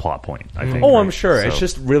like a plot point. I think. Oh, right? I'm sure. So- It's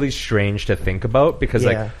just really strange to think about because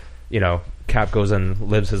Yeah. like Cap goes and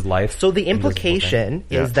lives his life. So the Invisible implication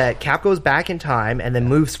Yeah. is that Cap goes back in time and then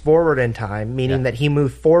moves forward in time, meaning that he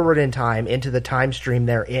moved forward in time into the time stream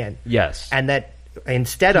they're in. Yes. And that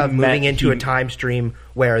instead of moving into a time stream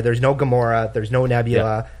where there's no Gamora, there's no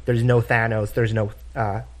Nebula, there's no Thanos, there's no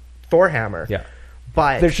Thor hammer. Yeah.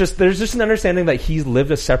 But there's just an understanding that he's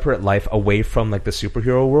lived a separate life away from like the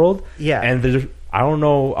superhero world. Yeah. And there's I don't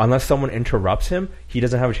know unless someone interrupts him, he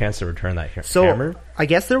doesn't have a chance to return that so hammer. I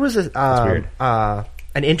guess there was weird.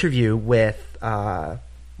 an interview with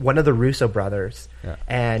one of the Russo brothers, Yeah.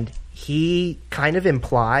 and he kind of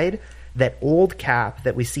implied that old Cap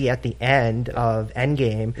that we see at the end of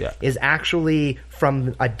Endgame Yeah. is actually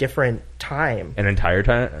from a different time. An entire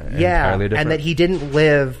time. Yeah, Entirely different. and that he didn't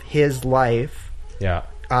live his life Yeah.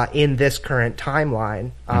 in this current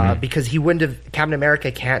timeline because he wouldn't have. Captain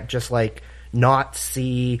America can't just like not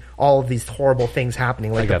see all of these horrible things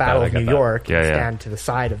happening, like the get that, Battle I of get New that. York, and Yeah, yeah. stand to the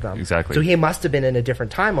side of them. Exactly. So he must have been in a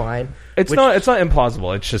different timeline. It's which, not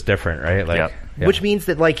implausible. It's just different, right? Like Yep. yeah. which means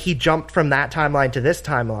that like he jumped from that timeline to this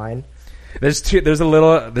timeline. There's a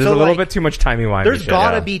little bit too much timey-wimey. There's shit.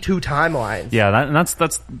 gotta be 2 timelines. Yeah,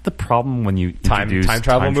 that's the problem when you introduce time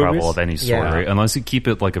travel movies? of any sort, Yeah. right? Unless you keep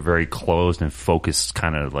it like a very closed and focused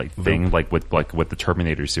kind of like thing, like with the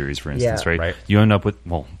Terminator series, for instance, Yeah. right? You end up with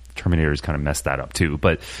Terminator's kind of messed that up too,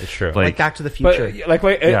 but It's true. Like Back to the Future.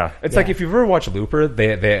 But Yeah. it's like if you've ever watched Looper,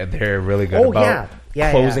 they're really good Oh, about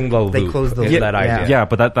yeah, closing the loop. They close the is loop, that idea. yeah,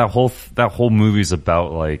 but that whole movie's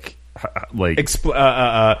about like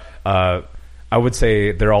I would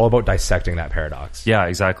say they're all about dissecting that paradox. yeah,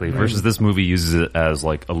 exactly. Versus this movie uses it as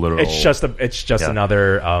like a literal. It's just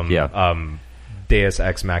another Deus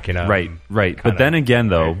Ex Machina. Right. But then again,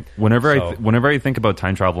 though, right? whenever I think about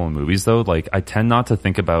time travel in movies, though, like I tend not to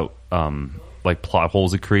think about like plot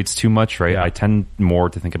holes it creates too much, right? Yeah. I tend more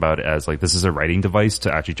to think about it as like this is a writing device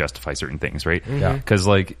to actually justify certain things, right? Yeah. Because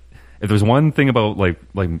like if there's one thing about like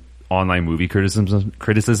online movie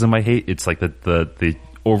criticism I hate, it's like the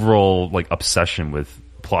overall like obsession with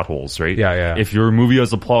plot holes, right? Yeah. If your movie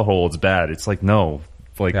has a plot hole, it's bad. It's like no,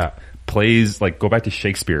 like. Yeah. Plays like go back to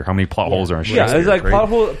Shakespeare. How many plot holes are in Shakespeare? Yeah, it's like right? plot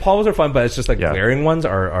holes are fun, but it's just like Yeah. glaring ones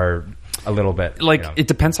are a little bit like you know, it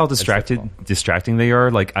depends how distracting they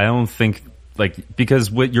are. Like I don't think like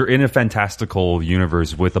because you're in a fantastical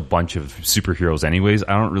universe with a bunch of superheroes anyways.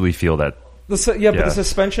 I don't really feel that. But the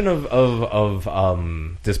suspension of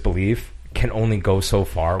disbelief can only go so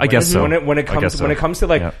far. I guess so. When it comes to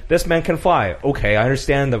like this man can fly. Okay, I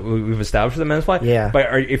understand that we've established the man can fly. Yeah.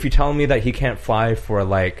 But if you're telling me that he can't fly for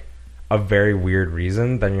like a very weird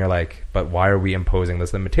reason, then you're like, but why are we imposing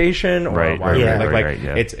this limitation? Or Right, why are we, right,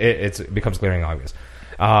 yeah. it becomes glaring obvious.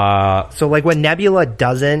 So like when Nebula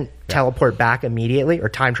doesn't teleport back immediately or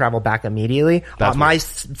time travel back immediately, my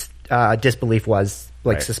disbelief was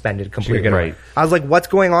like Right. suspended completely. Right. I was like, what's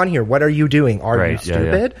going on here? What are you doing? Are you Right, yeah,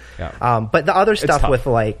 stupid? yeah. But the other stuff tough. with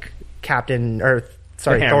like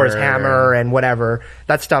The hammer. Thor's hammer and whatever,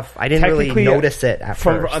 that stuff, I didn't really Technically, notice it at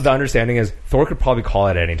From first. the understanding is Thor could probably call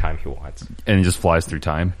it any time he wants. And it just flies through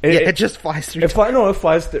time. It just flies through.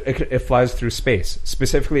 It flies through space.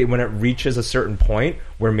 Specifically, when it reaches a certain point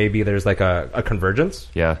where maybe there's like a convergence.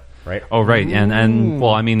 Yeah. Right. Oh, right. And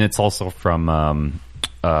well, I mean, it's also from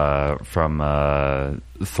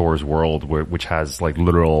Thor's world, which has like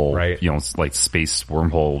literal, Right. like space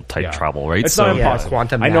wormhole type travel, right? It's not Yeah, impossible.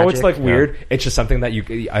 quantum I know it's magic. like weird. It's just something that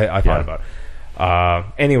I thought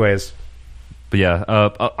about. Anyways, But yeah,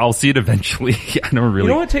 I'll see it eventually. I don't really.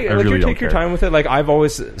 you know what? Take your time with it. Like I've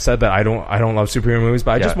always said that I don't love superhero movies,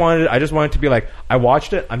 but I just wanted to be like, I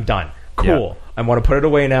watched it, I'm done. Cool. I want to put it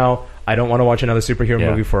away now. I don't want to watch another superhero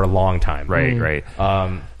movie for a long time. Right.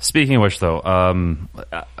 Speaking of which, though,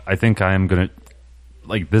 I think I'm gonna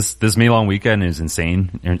like this May long weekend is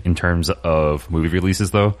insane in terms of movie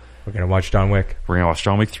releases. Though We're gonna watch John Wick. we're gonna watch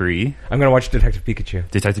John Wick 3, I'm gonna watch Detective Pikachu.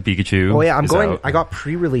 Detective Pikachu. Oh yeah, I'm is going. out. I got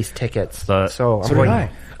pre-release tickets, so I'm so going. did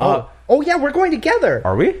I. Oh yeah, we're going together.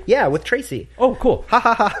 Are we? Yeah, with Tracy. Oh, cool.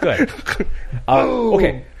 Good.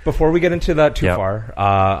 Okay, before we get into that too far,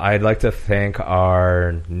 I'd like to thank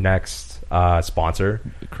our next sponsor,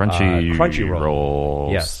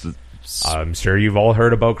 Crunchyroll. Yes. I'm sure you've all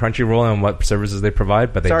heard about Crunchyroll and what services they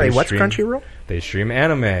provide, but What's Crunchyroll? They stream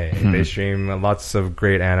anime. They stream lots of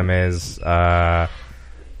great animes.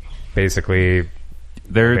 Basically,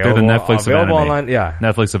 They're the Netflix of available anime. online. Yeah,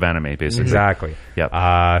 Netflix of anime, basically. exactly. Yep.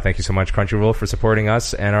 Thank you so much, Crunchyroll, for supporting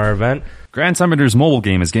us and our event. Grand Summoner's mobile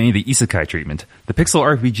game is getting the Isekai treatment. The Pixel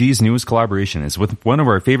RPG's newest collaboration is with one of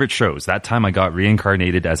our favorite shows, That Time I Got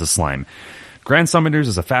Reincarnated as a Slime. Grand Summoners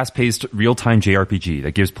is a fast-paced, real-time JRPG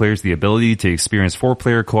that gives players the ability to experience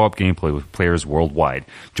 4-player co-op gameplay with players worldwide.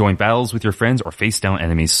 Join battles with your friends or face down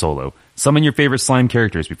enemies solo. Summon your favorite slime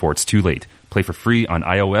characters before it's too late. Play for free on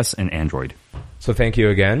iOS and Android. So thank you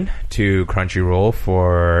again to Crunchyroll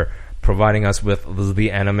for providing us with the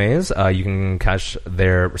animes. You can catch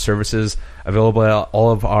their services available at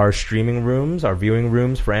all of our streaming rooms, our viewing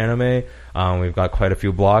rooms for anime. We've got quite a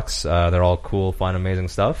few blocks. They're all cool, fun, amazing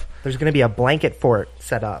stuff. There's going to be a blanket fort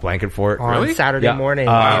set up Blanket Fort. on Saturday Yeah. morning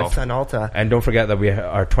Wow. at Sun Alta. And don't forget that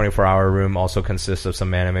our 24-hour room also consists of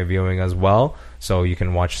some anime viewing as well. So you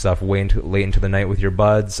can watch stuff late into the night with your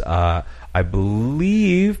buds. I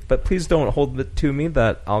believe, but please don't hold it to me,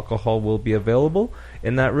 that alcohol will be available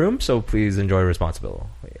in that room. So please enjoy responsibly.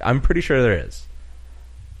 I'm pretty sure there is.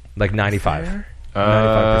 Like 95. 95%.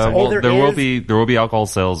 Oh, there will is- be alcohol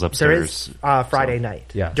sales There upstairs. is Friday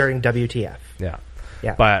night Yeah. during WTF. Yeah.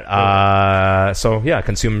 Yeah. But, so yeah,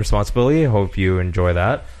 consume responsibly. Hope you enjoy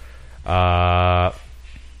that. But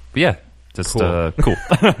yeah, just Cool. cool.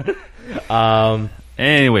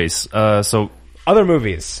 Anyways, so Other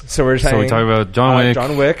movies. So we're saying, we talk about John Wick.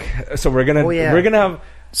 John Wick. So we're gonna Oh, yeah. have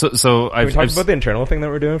So Can we talk I've about the internal thing that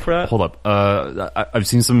we're doing for that? hold up. I've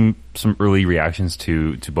seen some early reactions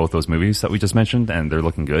to both those movies that we just mentioned, and they're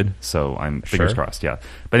looking good. So I'm fingers Sure. crossed. Yeah.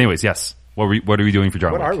 But anyways, yes. What are we doing for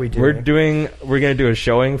John What Wick? are we doing? We're gonna do a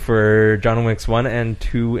showing for John Wick's 1 and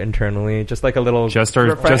 2 internally, just like a little Just our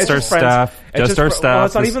it's staff. friends. It's Just our Well, staff.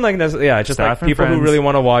 it's not even like it's just like Staff and people who friends. really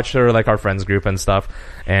want to watch or like our friends group and stuff.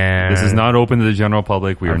 And This is not open to the general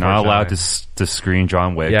public. We are not allowed Unfortunately. to screen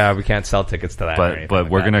John Wick. Yeah, we can't sell tickets to that. or anything but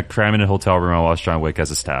like we're that. gonna cram in a hotel room and watch John Wick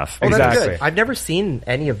as a staff. Oh, that's Exactly. good. I've never seen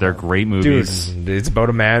any of They're them. great movies. Dude, it's about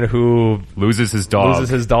a man who Loses his dog. loses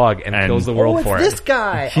his dog and And- kills the world Oh, for it's it. this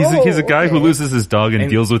guy. He's a guy who okay. loses his dog and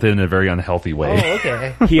And- deals with it in a very unhealthy way. Oh,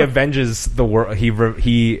 okay. He avenges the world.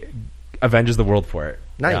 He avenges the world for it.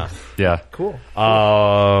 Nice. Yeah. Cool.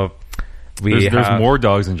 Yeah. There's have- more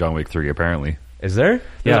dogs in John Wick 3, apparently. Is there?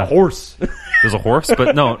 There's Yeah. a horse. There's a horse,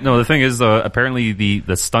 but no. The thing is, apparently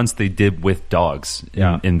the stunts they did with dogs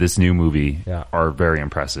Yeah. in this new movie Yeah. are very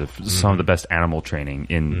impressive. Some of the best animal training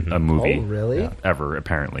in a movie Oh, really? ever,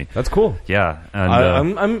 apparently. That's cool. Yeah,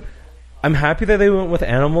 and I'm happy that they went with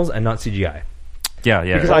animals and not CGI. yeah.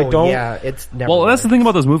 because I don't- Yeah, it's never. Well, that's the worked. thing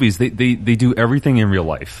about those movies. They do everything in real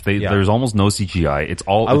life. Yeah. There's almost no CGI.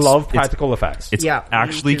 I love practical effects. It's Yeah,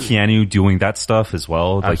 actually me too. Keanu doing that stuff as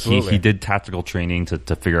well. Like Absolutely. he did tactical training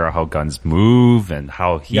to figure out how guns move and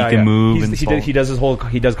how he can move. He's- and he does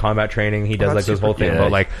he does combat training. He does that's like this super whole thing cool.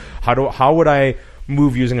 about like how would I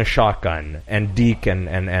move using a shotgun and deke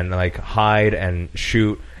and like hide and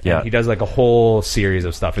shoot. Yeah. And he does like a whole series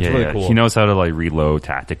of stuff. It's really cool. He knows how to like reload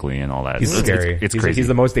tactically and all that. He's It's- scary. It's he's, crazy. He's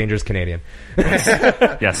the most dangerous Canadian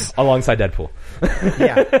Yes. alongside Deadpool.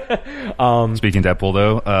 Yeah. Speaking of Deadpool,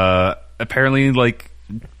 though, apparently like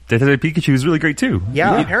Detective Pikachu is really great too.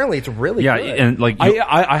 Yeah. Apparently, it's really Yeah, good. and like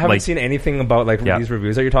I haven't like, seen anything about like Yeah. these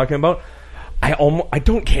reviews that you're talking about. I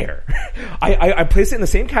don't care. I place it in the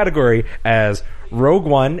same category as Rogue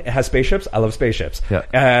One. It has spaceships. I love spaceships.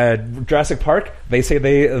 Yeah. Jurassic Park. They say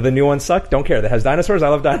the new ones suck. Don't care. That has dinosaurs. I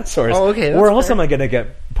love dinosaurs. Oh, okay, Where that's else fair. am I gonna get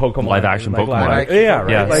Pokemon? Live action Pokemon. live action Yeah, Pokemon.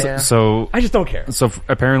 right. yeah. Like, Yeah. So I just don't care.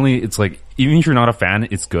 apparently it's like even if you're not a fan,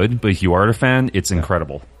 it's good. But if you are a fan, it's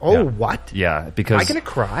incredible. Oh, Yeah. what? Yeah, Am because I gonna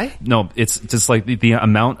cry? no, it's just like the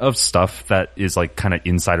amount of stuff that is like kind of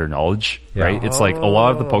insider knowledge, Yeah. right? It's like a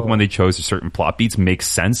lot of the Pokemon they chose for certain plot beats make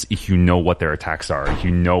sense if you know what their attacks are, if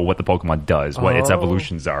you know what the Pokemon does, what its Oh.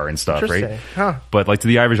 evolutions are and stuff, right? Interesting. Huh. But like to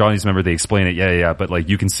the average audience member, they explain it, yeah. But like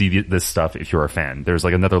you can see this stuff if you're a fan. There's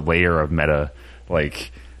like another layer of meta,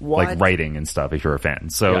 like What? writing and stuff if you're a fan.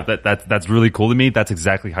 So Yeah. that's really cool to me. That's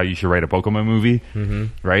exactly how you should write a Pokemon movie,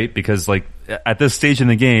 right? Because like at this stage in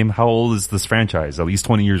the game, how old is this franchise? At least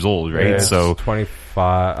 20 years old, right? It's So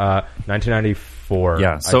 1994.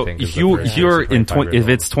 yeah. So I think, is if the you first- if you're so in 25 years if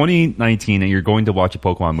it's 2019 and you're going to watch a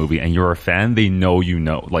Pokemon movie and you're a fan, they know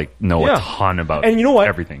know Yeah. a ton about and you know what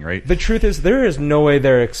everything, right? The truth is there is no way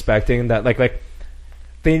they're expecting that like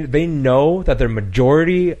they know that their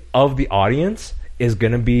majority of the audience is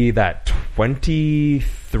going to be that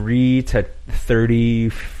 23 to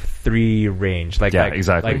 33 range. Like Yeah,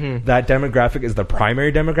 exactly. Like that demographic is the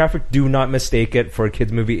primary demographic. Do not mistake it for a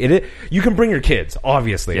kids movie. You can bring your kids,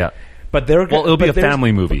 obviously. Yeah. But they're Well, it'll be but a there's-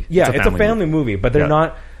 family movie. Yeah, It's a it's a family movie, but they're Yeah.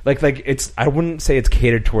 not like it's. I wouldn't say it's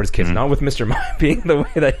catered towards kids. Not with Mr. Mime being the way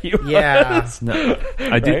that he was. Yeah.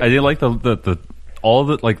 I did like the all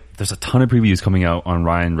the like there's a ton of previews coming out on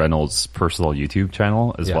Ryan Reynolds' personal YouTube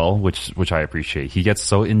channel as Yeah. well, which I appreciate. He gets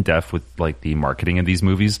so in depth with like the marketing of these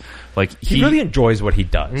movies. Like He really enjoys what he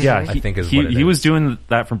does. yeah, I think is he, what it he is. was doing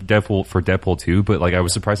that for Deadpool too, but like I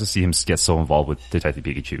was surprised to see him get so involved with Detective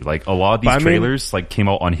Pikachu. Like a lot of these But I mean, trailers like came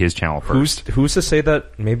out on his channel first. Who's to say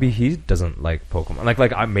that maybe he doesn't like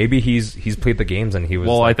Pokemon? Maybe he's played the games and he was.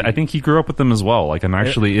 Well, like, I think he grew up with them as well. Like I'm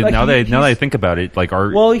actually Like, now that I he's- think about it, like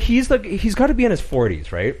our Well, he's got to be in his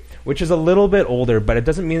 40s, right? Which is a little bit older, but it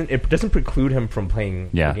doesn't preclude him from playing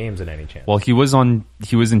Yeah. the games in any chance. Well, he was in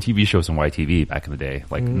TV shows on YTV back in the day,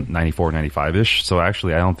 like 94, 95-ish. So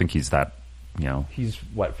actually, I don't think he's that, he's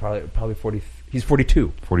what probably 40. He's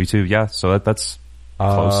 42. 42. Yeah, so that's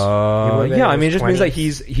close. Yeah, I mean, it just means 20s. that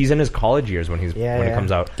he's in his college years when when Yeah. it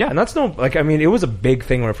comes out. Yeah. And that's it was a big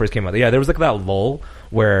thing when it first came out. Yeah, there was like that lull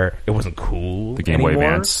where it wasn't cool. The Game Boy anymore,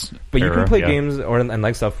 Advance but you era, can play yeah. games and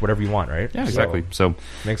like stuff whatever you want, right? Yeah, exactly. So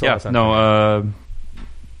Makes a yeah, lot of sense. no,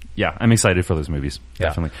 yeah, I'm excited for those movies, Yeah.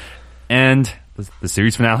 definitely. And the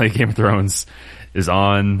series finale of Game of Thrones is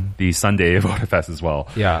on the Sunday of Otafest as well.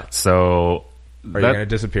 Yeah. So Are you going to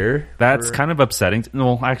disappear? that's Or- kind of upsetting.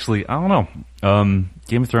 Well, actually, I don't know.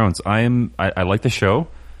 Game of Thrones. I like the show.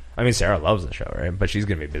 I mean, Sarah loves the show, right? But she's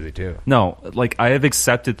gonna be busy too. No, like I have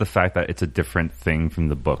accepted the fact that it's a different thing from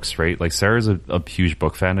the books, right? Like Sarah's a huge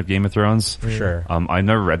book fan of Game of Thrones. For sure. I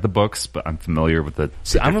never read the books, but I'm familiar with the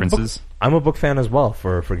differences. I'm a book fan as well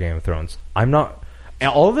for Game of Thrones. I'm not. And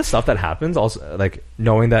all of the stuff that happens, also like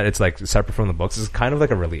knowing that it's like separate from the books, is kind of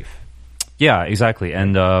like a relief. Yeah, exactly.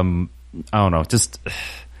 And I don't know, just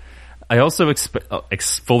I also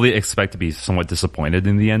fully expect to be somewhat disappointed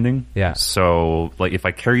in the ending. Yeah. So like if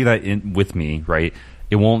I carry that in with me, right,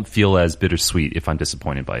 it won't feel as bittersweet if I'm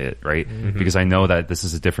disappointed by it, right? Mm-hmm. Because I know that this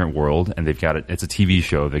is a different world and they've got it. It's a TV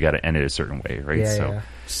show. They got to end it a certain way, right? Yeah,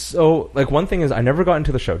 So like one thing is I never got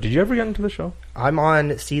into the show. Did you ever get into the show? I'm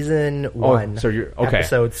on season 1. So you're okay.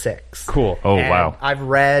 Episode 6. Cool. Oh, And wow. I've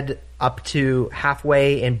read up to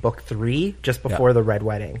halfway in book 3, just before the Red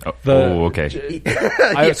Wedding. Okay.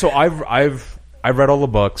 I've read all the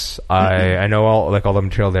books. I know all the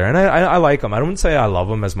material there, and I like them. I don't say I love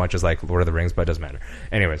them as much as like Lord of the Rings, but it doesn't matter.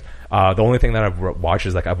 Anyways, the only thing that I've watched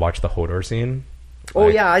is like I've watched the Hodor scene. Oh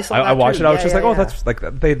Like, yeah, I saw. I watched too. it. I was Yeah, just yeah, like, oh, yeah. that's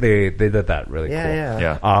like they did that really cool.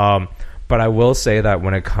 Yeah. But I will say that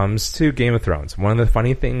when it comes to Game of Thrones, one of the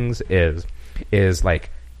funny things is like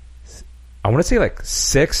I want to say like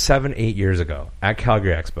 6, 7, 8 years ago at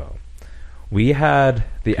Calgary Expo, we had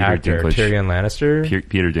the Peter actor Dinklage. Tyrion Lannister.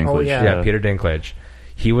 Peter Dinklage. Oh, yeah. Yeah, Peter Dinklage.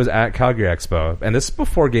 He was at Calgary Expo, and this is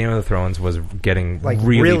before Game of Thrones was getting Like,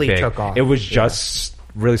 really really big. took off. It was Yeah. just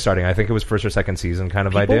really starting. I think it was first or second season kind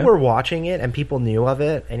of People idea. were watching it, and people knew of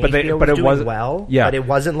it, and But HBO but was it doing wasn't- well. yeah. But it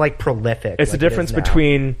wasn't like prolific. It's the like it is difference now.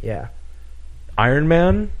 between Yeah. Iron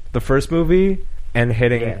Man, the first movie, and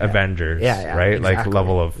hitting Yeah. Avengers, Yeah, right? Like exactly.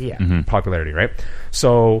 level of Yeah. popularity, right?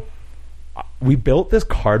 So we built this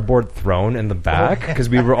cardboard throne in the back because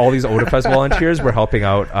we were all these Odafest volunteers were helping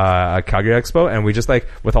out at Calgary Expo, and we just like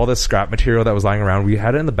with all this scrap material that was lying around, we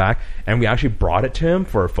had it in the back, and we actually brought it to him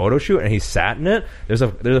for a photo shoot, and he sat in it.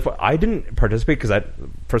 I didn't participate because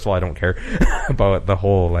first of all I don't care about the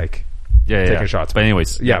whole like taking shots. But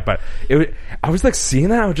anyways, but I was like seeing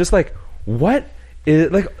that, I was just like, what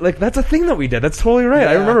is like that's a thing that we did. That's totally right.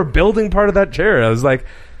 I Yeah. remember building part of that chair. I was like,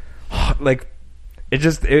 it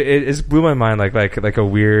just blew my mind like a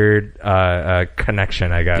weird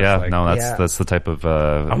connection, I guess. Yeah, Like, no, Yeah. that's the type of.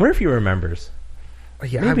 I wonder if he remembers.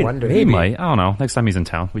 Yeah, Maybe- I wonder. maybe. He might. I don't know. Next time he's in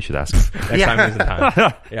town, we should ask him. Next Yeah. time he's in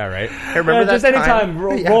town. Yeah, right. remember that just anytime. time?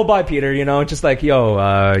 Roll, Yeah. roll by, Peter. Just like, yo.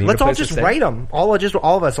 You Let's know, all place to just stay? write them. All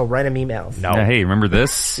of us will write him emails. No. Yeah, hey, remember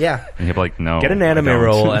this? Yeah. And he'll be like, no. Get an I anime don't.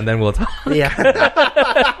 roll, and then we'll talk. Yeah.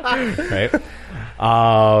 Right.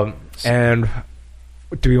 And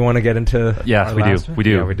do we want to get into? Yeah, our we do. last one? We do.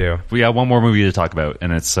 Yeah, we do. We got one more movie to talk about,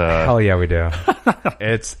 and it's Hell yeah, we do.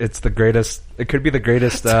 It's the greatest. It could be the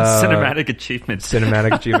greatest cinematic achievement.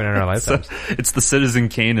 cinematic achievement in our lifetimes. It's the Citizen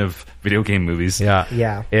Kane of video game movies. Yeah,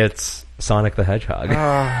 Yeah. It's Sonic the Hedgehog.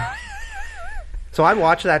 So I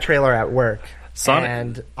watched that trailer at work, Sonic-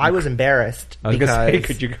 and I was embarrassed I was because,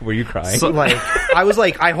 gonna say, were you crying? So- like, I was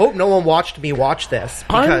like, I hope no one watched me watch this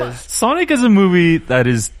because, Sonic is a movie that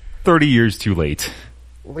is 30 years too late.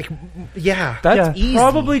 like, yeah, That's easy.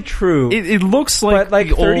 probably true. It looks like but like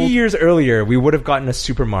the 30 old- years earlier, we would have gotten a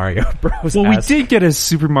Super Mario Bros. Well, we did get a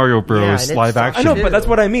Super Mario Bros. Yeah, and it live sucked. I action. know, Too. but that's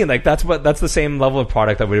what I mean. Like that's the same level of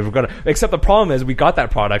product that we would have got. Except the problem is we got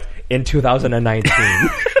that product in 2019,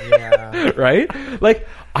 Yeah. right? Like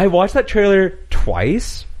I watched that trailer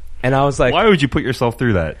twice, and I was like, Why would you put yourself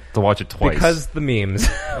through that to watch it twice? because the memes.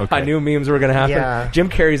 Okay. I knew memes were going to happen. Yeah. Jim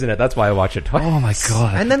Carrey's in it. That's why I watched it twice. oh my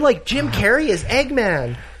god! And then like Jim Carrey is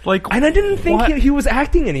Eggman. like, And I didn't think what? he was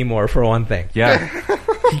acting anymore, for one thing. Yeah,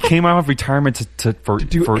 he came out of retirement for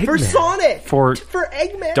do For Eggman. Sonic. For- for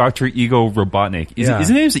Eggman. Dr. Ego Robotnik. Yeah.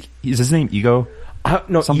 Is his name Ego?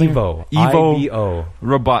 No, Something- Evo. Evo.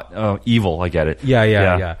 IVO. Evil. I get it.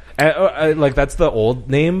 Yeah. Like that's the old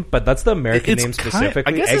name, but that's the American It's name kind-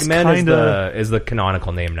 specifically. I guess it's Eggman kinda- is the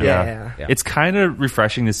canonical name now. Yeah. It's kind of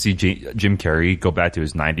refreshing to see Jim Carrey go back to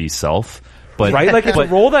his 90s self. But, Right? Like it's a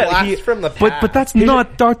role that Blast he. from the past. but that's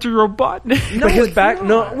not Dr. Robotnik. But his it's back,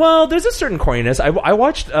 not. no. Well, there's a certain corniness. I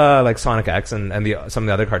watched like Sonic X and some of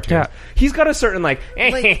the other cartoons. Yeah. He's got a certain like,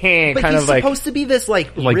 But kind he's of like, supposed to be this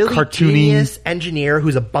like really cartoony- genius engineer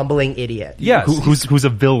who's a bumbling idiot. yes. who's a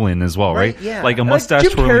villain as well, right? Right, yeah. Like a Like, mustache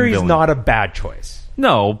Jim twirling Carrey's villain. not a bad choice.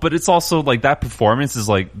 No, but it's also like that performance is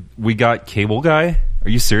like we got Cable Guy. Are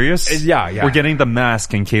you serious? Yeah. We're getting the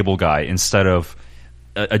mask and Cable Guy instead of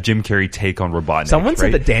a Jim Carrey take on Robotnik. Someone said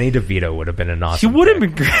right? that Danny DeVito would have been an He awesome. would have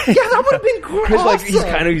pick. been great. Yeah, that would have been great. Because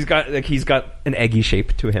like he's got an eggy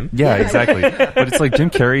shape to him. Yeah, exactly. But it's like Jim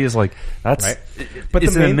Carrey is like that's. Right. But But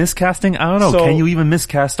is the it a main- miscasting? I don't know. So- Can you even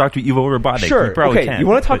miscast Dr. Evil Robotnik? Sure. You probably Okay. can. You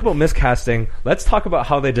want to talk but- about miscasting? Let's talk about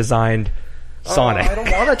how they designed Sonic. I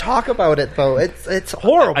don't want to talk about it though. It's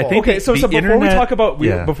horrible. I think Okay, so the before we internet- talk about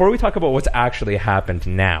yeah. before we talk about what's actually happened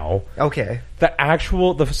now, Okay.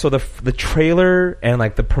 the trailer and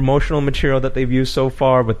like the promotional material that they've used so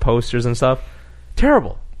far with posters and stuff,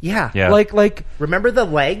 terrible. Yeah. Yeah. Like Remember the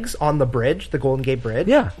legs on the bridge, the Golden Gate Bridge?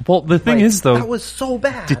 yeah. Well, the thing Like, is though, that was so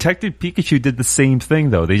bad. Detective Pikachu did the same thing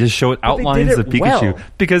though. They just showed But they outlines did of it Pikachu well.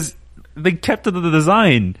 because they kept to the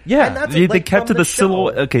design. Yeah. And that's They like, kept to from the the show.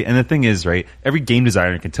 silhouette. Okay, and the thing is, right? Every game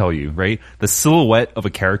designer can tell you, right? The silhouette of a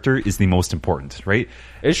character is the most important, right?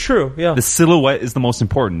 It's true. Yeah. The silhouette is the most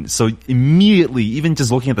important. So immediately, even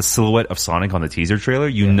just looking at the silhouette of Sonic on the teaser trailer,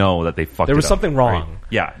 you know that they fucked. There was it up, something right? wrong.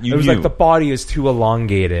 Yeah, it was like the body is too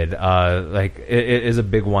elongated. Like it is a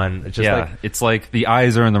big one. It's just yeah, like, it's like the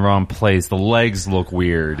eyes are in the wrong place. The legs look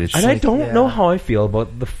weird. It's and I like, don't yeah. know how I feel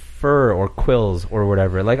about the fur or quills or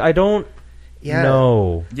whatever. Like I don't Yeah.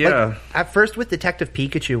 know. yeah. Like, at first with Detective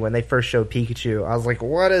Pikachu, when they first showed Pikachu, I was like,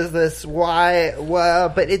 what is this? Why? Well,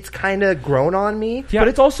 but it's kind of grown on me. But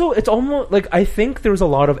it's almost like I think there was a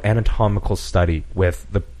lot of anatomical study with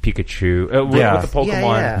the Pikachu, Yeah. with the Pokemon.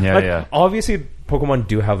 Yeah. Yeah, Like, yeah. obviously, Pokemon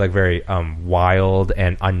do have like very wild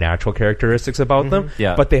and unnatural characteristics about them.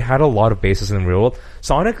 Yeah. But they had a lot of basis in the real world.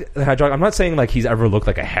 Sonic the Hedgehog, I'm not saying like he's ever looked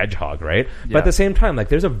like a hedgehog, right? But Yeah. at the same time, like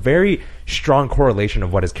there's a very strong correlation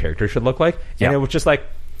of what his character should look like. Yeah. And it was just like,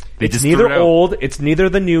 They it's just threw neither it out. old, it's neither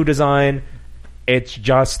the new design, it's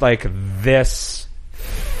just like this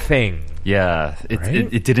thing. Yeah, Right?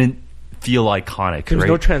 it didn't feel iconic. There's right?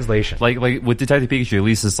 no translation. Like with Detective Pikachu, at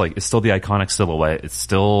least it's still the iconic silhouette. It's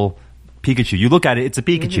still Pikachu. You look at it, it's a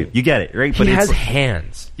Pikachu. You get it, right? he has it's,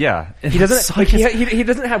 hands. yeah. He doesn't. Like, he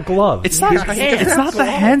doesn't have gloves. It's not. His It's hands. not the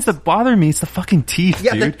hands that bother me. It's the fucking teeth,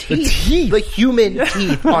 Yeah, dude. the teeth, the human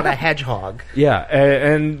teeth on a hedgehog. Yeah,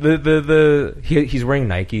 and he's wearing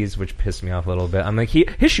Nikes, which pissed me off a little bit. I'm like,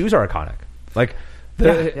 his shoes are iconic. Like,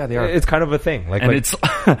 Yeah, they are. It's kind of a thing. Like, And it's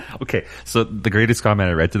okay. So the greatest comment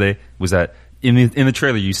I read today was that in the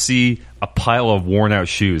trailer you see a pile of worn out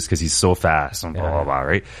shoes because he's so fast and blah blah blah.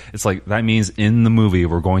 Right? It's like that means in the movie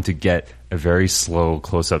we're going to get a very slow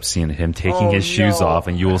close up scene of him taking Oh, his shoes no. off,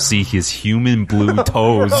 and you will see his human blue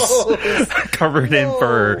toes covered in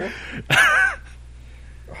fur.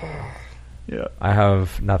 Yeah, I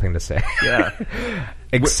have nothing to say. yeah.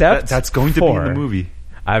 Except that's going to be in the for- movie.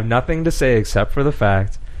 I have nothing to say except for the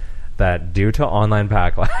fact that due to online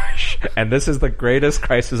backlash, and this is the greatest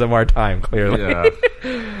crisis of our time, clearly.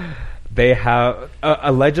 Yeah. They have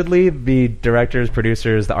allegedly the directors,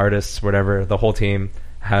 producers, the artists, whatever, the whole team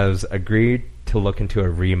has agreed to look into a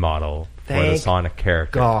remodel for the Thank Sonic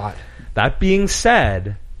character. God. That being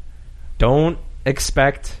said, don't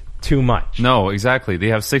expect too much. No, exactly. They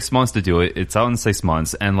have 6 months to do it. It's out in 6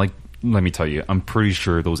 months, and like, let me tell you, I'm pretty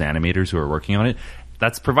sure those animators who are working on it,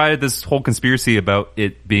 that's provided this whole conspiracy about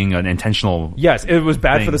it being an intentional. Yes, it was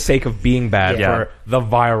bad Thing. for the sake of being bad Yeah. for the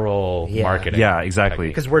viral Yeah. marketing. Yeah, exactly.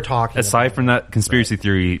 Because we're talking. Aside about from that conspiracy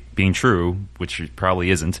theory being true, which it probably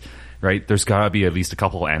isn't, right? There's got to be at least a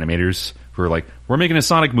couple of animators who are like, "We're making a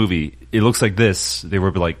Sonic movie. It looks like this." They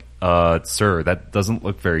would be like, "Sir, that doesn't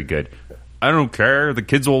look very good." I don't care. The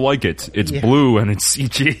kids will like it. It's Yeah. blue and it's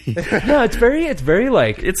CG. No, it's very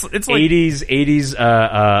like It's like 80s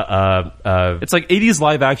It's like 80s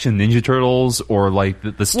live action Ninja Turtles or like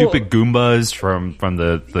the stupid Goombas from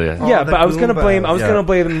the yeah, the but I was gonna blame Goombas. gonna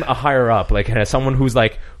blame a higher up, like someone who's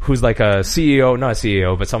like a CEO, not a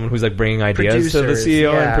CEO, but someone who's like bringing ideas to the Producers, CEO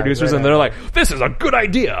and yeah, producers, and whatever. they're like, "This is a good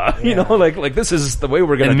idea," you know, like this is the way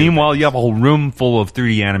we're gonna. And do meanwhile, you have a whole room full of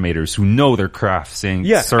 3D animators who know their craft, saying,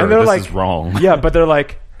 Yeah, "Sir, and they're this like, is wrong." Yeah, but they're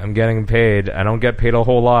like, I'm getting paid. I don't get paid a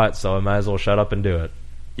whole lot, so I might as well shut up and do it.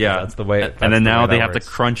 Yeah, that's the way. And that's then the now way they that have to works.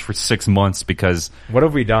 crunch for 6 months because What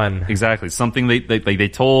have we done? exactly something they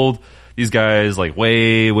told these guys like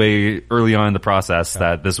way early on in the process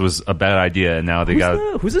that this was a bad idea, and now they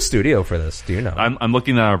got. Who's the studio for this? Do you know? I'm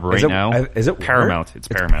looking that up right is it, now. Is it Paramount? Warner? It's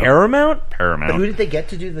Paramount. Paramount. Paramount. But who did they get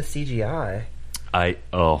to do the CGI?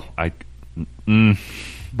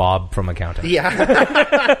 Bob from accounting.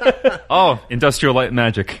 Yeah. Industrial Light and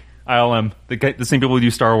Magic. ILM. The same people who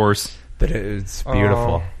do Star Wars. But it's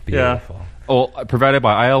beautiful. Oh. Beautiful. provided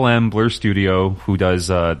by ILM Blur Studio, who does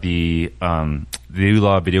the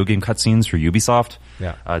video game cutscenes for Ubisoft.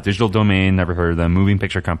 Yeah. Digital Domain, never heard of them. Moving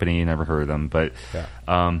Picture Company, never heard of them. But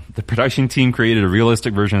the production team created a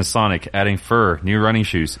realistic version of Sonic, adding fur, new running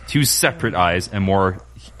shoes, 2 separate eyes, and more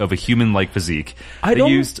of a human-like physique. They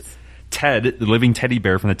used Ted, the living teddy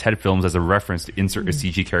bear from the Ted films, as a reference to insert a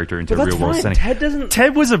CG character into a real-world setting.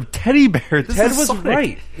 Ted was a teddy bear. Ted was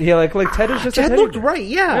right. Yeah, like Ted is just a teddy looked bear. right,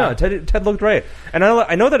 yeah. Yeah, Ted looked right. And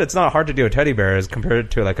I know that it's not hard to do a teddy bear as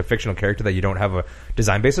compared to like a fictional character that you don't have a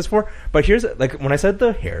design basis for. But here's, like, when I said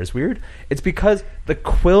the hair is weird, it's because the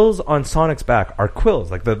quills on Sonic's back are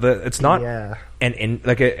quills. Like, it's not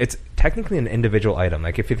it's technically an individual item.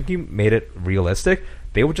 Like, if you think you made it realistic,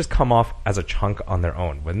 they would just come off as a chunk on their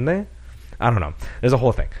own, wouldn't they? I don't know. There's a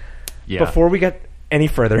whole thing. Yeah. Before we get any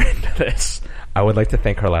further into this, I would like to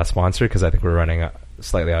thank our last sponsor, because I think we're running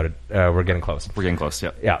slightly out of... we're getting close. We're getting close,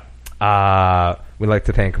 yeah. Yeah. We'd like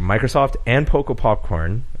to thank Microsoft and Poco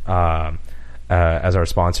Popcorn as our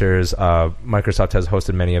sponsors. Microsoft has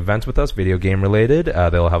hosted many events with us, video game related.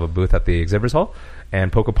 They'll have a booth at the Exhibitors Hall.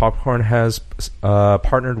 And Poco Popcorn has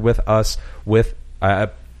partnered with us by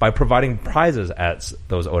providing prizes at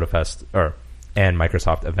those OdaFest and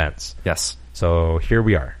Microsoft events. Yes. So here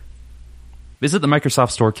we are. Visit the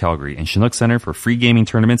Microsoft Store Calgary and Chinook Center for free gaming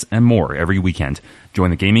tournaments and more every weekend.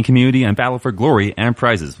 Join the gaming community and battle for glory and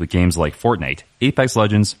prizes with games like Fortnite, Apex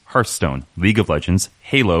Legends, Hearthstone, League of Legends,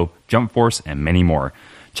 Halo, Jump Force, and many more.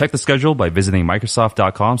 Check the schedule by visiting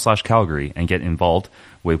Microsoft.com/Calgary and get involved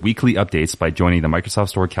with weekly updates by joining the Microsoft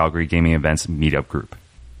Store Calgary Gaming Events Meetup group.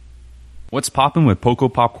 What's poppin' with Poco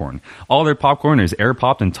Popcorn? All their popcorn is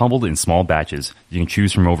air-popped and tumbled in small batches. You can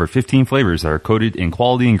choose from over 15 flavors that are coated in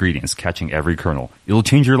quality ingredients, catching every kernel. It'll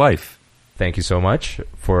change your life. Thank you so much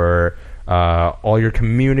for all your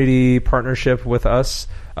community partnership with us,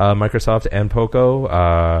 Microsoft and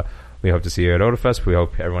Poco. We hope to see you at OdaFest. We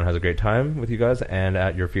hope everyone has a great time with you guys and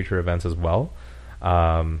at your future events as well.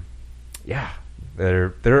 Yeah,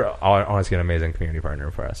 they're honestly an amazing community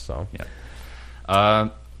partner for us. So yeah.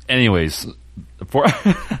 Anyways,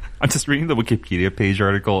 I'm just reading the Wikipedia page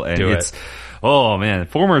article, and oh man,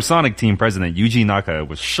 former Sonic team president Yuji Naka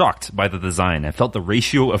was shocked by the design and felt the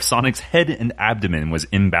ratio of Sonic's head and abdomen was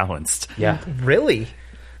imbalanced. Yeah, really?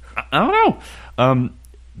 I don't know.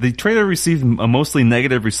 The trailer received a mostly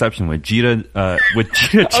negative reception with Jita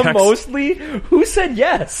Jackson. Mostly? Who said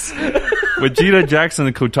yes? With Jita Jackson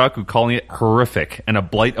and Kotaku calling it horrific and a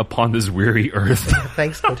blight upon this weary earth.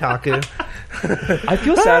 Thanks, Kotaku. I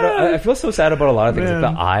feel sad. I feel so sad about a lot of things. Like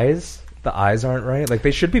the eyes aren't right. Like,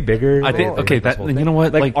 they should be bigger. I think. Okay, that, you know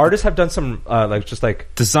what? Like artists have done some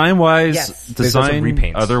design wise, yes. design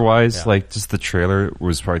repaints. Otherwise, like, just the trailer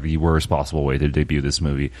was probably the worst possible way to debut this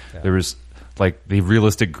movie. Yeah. There was like the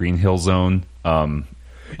realistic Green Hill Zone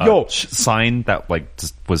sign that like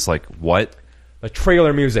just was like, what? The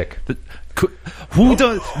trailer music. Who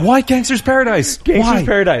does? Why Gangster's Paradise? Gangster's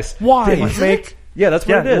Paradise. Why? Yeah, that's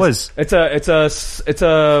what it is. It was. It's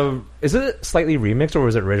a. Is it slightly remixed or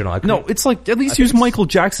was it original? No, it's like at least use Michael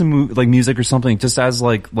Jackson like music or something, just as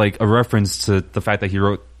like a reference to the fact that he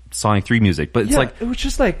wrote Sonic 3 music. But it's like it was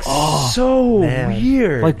just like so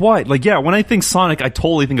weird. Like why? Like when I think Sonic, I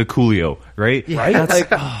totally think of Coolio, right? Yeah. Right.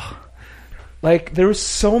 Like, like there was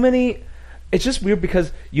so many. It's just weird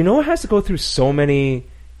because it has to go through so many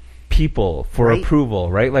people for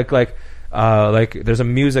approval, right? Like there's a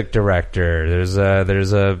music director, there's a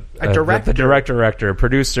director, the director,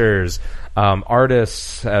 producers,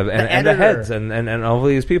 artists, and the heads, and all of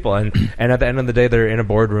these people, and at the end of the day, they're in a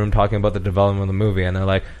boardroom talking about the development of the movie, and they're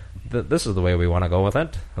like, "This is the way we want to go with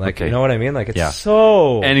it." Like, you know what I mean? Like, it's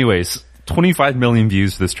so. Anyways, 25 million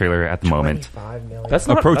views for this trailer at the moment. 25 million. That's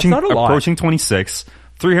not a lot. Approaching 26.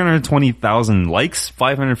 320,000 likes,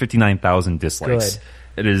 559,000 dislikes. Good.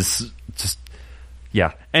 It is just,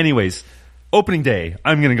 yeah. Anyways, opening day.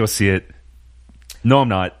 I'm going to go see it. No, I'm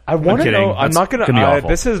not. I want to know. I'm not going to.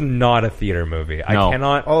 This is not a theater movie. No. I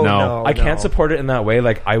cannot. Oh, no. I can't support it in that way.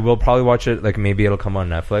 Like, I will probably watch it. Like, maybe it'll come on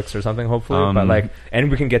Netflix or something. Hopefully, but like,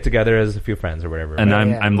 and we can get together as a few friends or whatever. And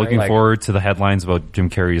I'm looking forward to the headlines about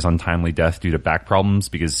Jim Carrey's untimely death due to back problems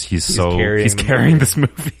because he's carrying this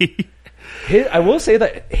movie. I will say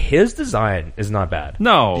that his design is not bad.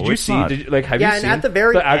 No, did you see? Not. Have you seen at the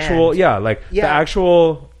very the actual? end. The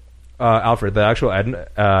actual Alfred, the actual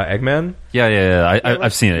Eggman. Yeah.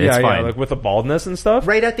 I've seen it. It's fine. Like with the baldness and stuff.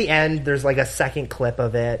 Right at the end, there's like a second clip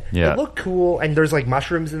of it. Yeah. It looked cool, and there's like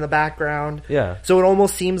mushrooms in the background. Yeah. So it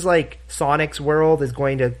almost seems like Sonic's world is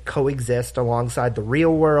going to coexist alongside the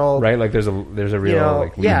real world. Right, like there's a real You know,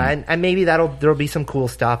 like and maybe there'll be some cool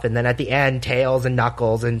stuff, and then at the end, Tails and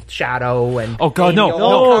Knuckles and Shadow and Oh, God, Amy no. will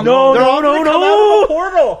all come- No, they're all no, gonna no, come no. out of a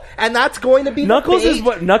portal, and that's going to be Knuckles the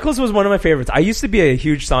bait. Knuckles was one of my favorites. I used to be a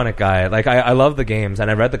huge Sonic guy. Like I love the games, and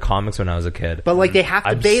I read the comics when I was a kid. But like they have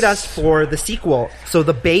to bait us for the sequel, so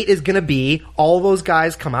the bait is going to be all those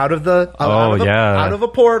guys come out of out of a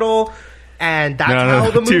portal, and that's how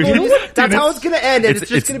the movie. That's how it's going to end, and it's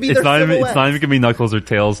just going to be their silhouettes. It's not even going to be Knuckles or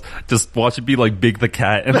Tails. Just watch it be like Big the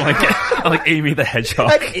Cat and like Amy the Hedgehog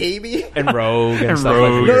Like Amy and Rogue and stuff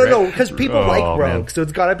Rogue. like that. No, because people like Rogue, man. so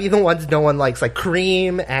it's got to be the ones no one likes, like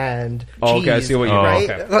Cream and Oh, cheese. okay, I see what you mean. right?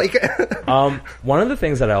 Okay. Like, One of the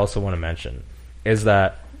things that I also want to mention is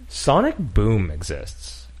that Sonic Boom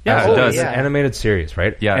exists. Yeah, as it a- does. as an animated series,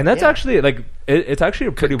 right? Yeah. and that's Yeah. actually like it's actually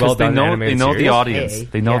a pretty well Because done they know animated the series. audience. Hey,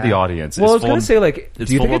 They know yeah. the audience. Well, I was It's gonna full say, like, it's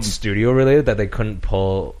do you think full it's of- studio related that they couldn't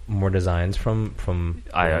pull more designs from?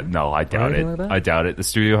 No, I doubt anything it. like that? I doubt it. The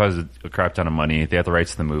studio has a crap ton of money. They have the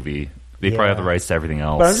rights to the movie. They probably have the rights to everything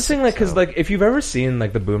else. But I'm just saying, like, because so. like if you've ever seen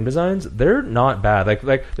like the Boom designs, they're not bad. Like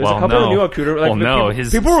there's Well, a couple no. of new Akuda. Like, Well, no, people,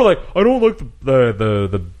 his- people were like, I don't like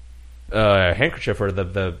the handkerchief or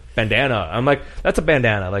the bandana. I'm like, that's a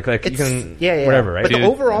bandana. Like you It's- can yeah. whatever, right? But the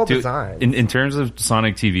overall design. In terms of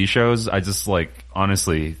Sonic TV shows, I just like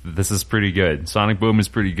honestly, this is pretty good. Sonic Boom is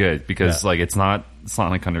pretty good because Yeah. like it's not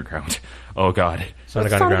Sonic Underground. Oh God,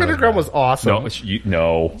 Sonic Sonic Underground was awesome.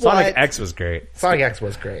 no. Sonic What? X was great. Sonic X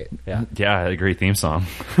was great. Yeah. Yeah, a great theme song.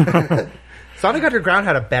 Sonic Underground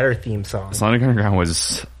had a better theme song. Sonic Underground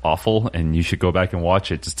was awful, and you should go back and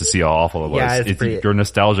watch it just to see how awful it was. Yeah, it's pretty- your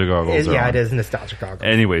nostalgia goggles. are Yeah, on. it is nostalgic goggles.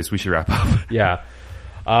 Anyways, we should wrap up. Yeah.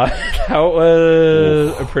 That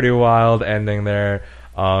was a pretty wild ending there.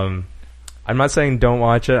 I'm not saying don't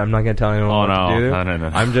watch it. I'm not going to tell anyone what to do.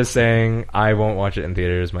 No. I'm just saying I won't watch it in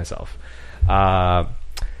theaters myself.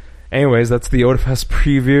 Anyways, that's the Otafest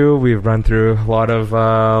preview. We've run through a lot of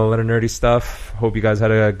nerdy stuff. Hope you guys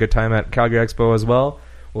had a good time at Calgary Expo as well.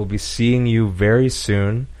 We'll be seeing you very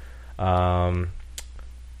soon.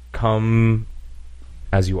 Come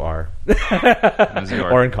as you are. As you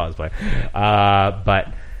are. Or in cosplay.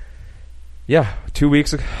 But yeah, 2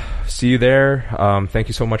 weeks. See you there. Thank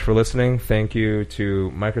you so much for listening. Thank you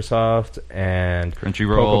to Microsoft and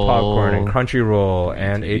Crunchyroll. Coco Popcorn and Crunchyroll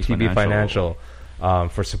and ATB ATB Financial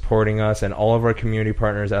for supporting us, and all of our community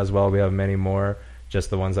partners as well. We have many more. Just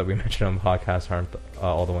the ones that we mentioned on the podcast aren't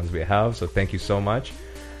all the ones we have. So thank you so much.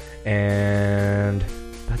 And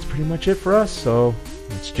that's pretty much it for us. So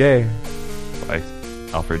it's Jay. Bye,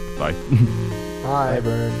 Alfred. Bye. Bye. Bye,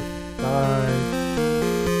 Vern.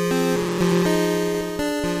 Bye.